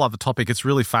a whole other topic. It's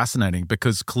really fascinating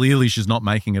because clearly she's not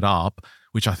making it up,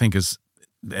 which I think is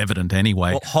evident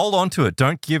anyway. Well, hold on to it.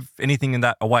 Don't give anything in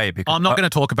that away. Because I'm not going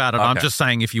to talk about it. Okay. I'm just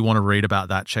saying, if you want to read about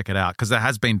that, check it out, because there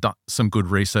has been some good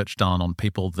research done on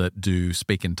people that do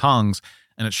speak in tongues,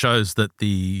 and it shows that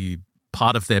the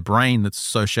part of their brain that's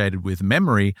associated with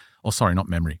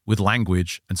with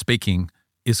language and speaking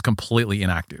is completely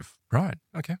inactive. Right.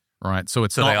 Okay. Right. So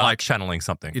it's So not they are like channeling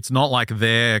something. It's not like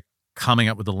they're coming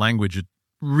up with the language. It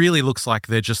really looks like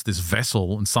they're just this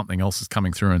vessel and something else is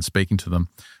coming through and speaking to them.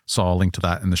 So I'll link to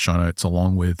that in the show notes,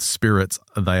 along with Spirits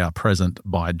They Are Present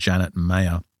by Janet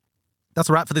Mayer. That's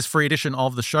a wrap for this free edition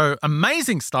of the show.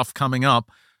 Amazing stuff coming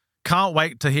up. Can't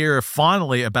wait to hear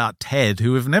finally about Ted,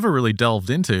 who we've never really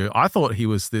delved into. I thought he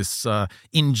was this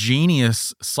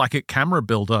ingenious psychic camera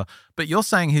builder, but you're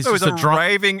saying he's just a drunk,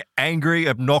 raving, angry,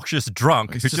 obnoxious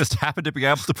drunk who just happened to be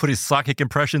able to put his psychic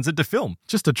impressions into film.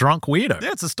 Just a drunk weirdo.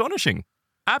 Yeah, it's astonishing.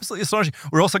 Absolutely astonishing.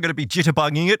 We're also going to be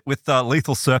jitterbugging it with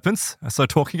Lethal Serpents. So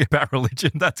talking about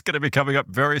religion, that's going to be coming up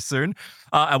very soon.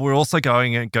 And we're also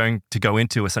going to go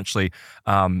into essentially,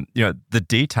 the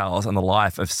details and the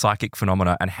life of psychic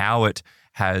phenomena and how it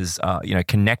has,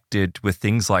 connected with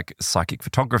things like psychic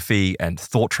photography and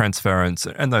thought transference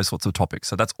and those sorts of topics.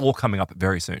 So that's all coming up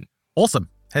very soon. Awesome.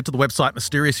 Head to the website,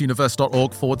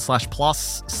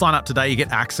 mysteriousuniverse.org/plus. Sign up today. You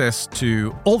get access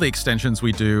to all the extensions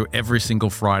we do every single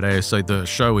Friday. So the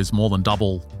show is more than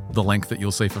double the length that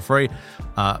you'll see for free.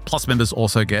 Plus members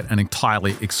also get an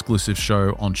entirely exclusive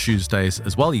show on Tuesdays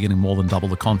as well. You're getting more than double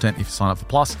the content if you sign up for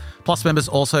Plus. Plus members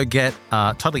also get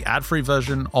a totally ad-free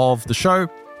version of the show.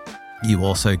 You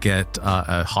also get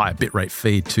a higher bitrate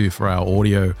feed too for our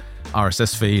audio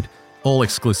RSS feed, all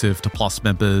exclusive to Plus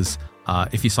members.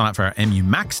 If you sign up for our MU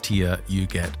Max tier, you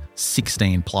get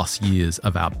 16 plus years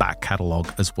of our back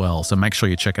catalogue as well. So make sure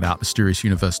you check it out,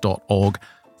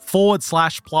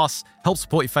 mysteriousuniverse.org/plus. Help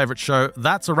support your favourite show.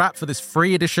 That's a wrap for this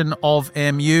free edition of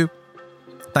MU.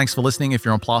 Thanks for listening. If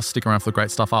you're on Plus, stick around for the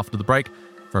great stuff after the break.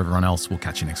 For everyone else, we'll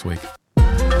catch you next week.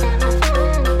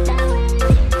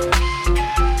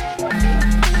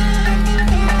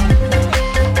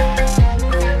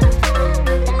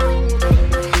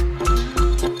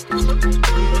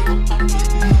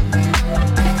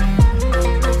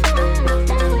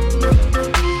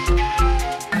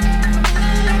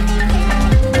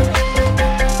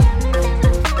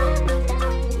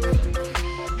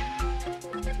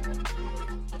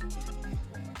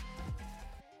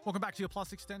 Welcome back to your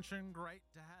Plus extension. Great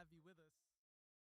to have you.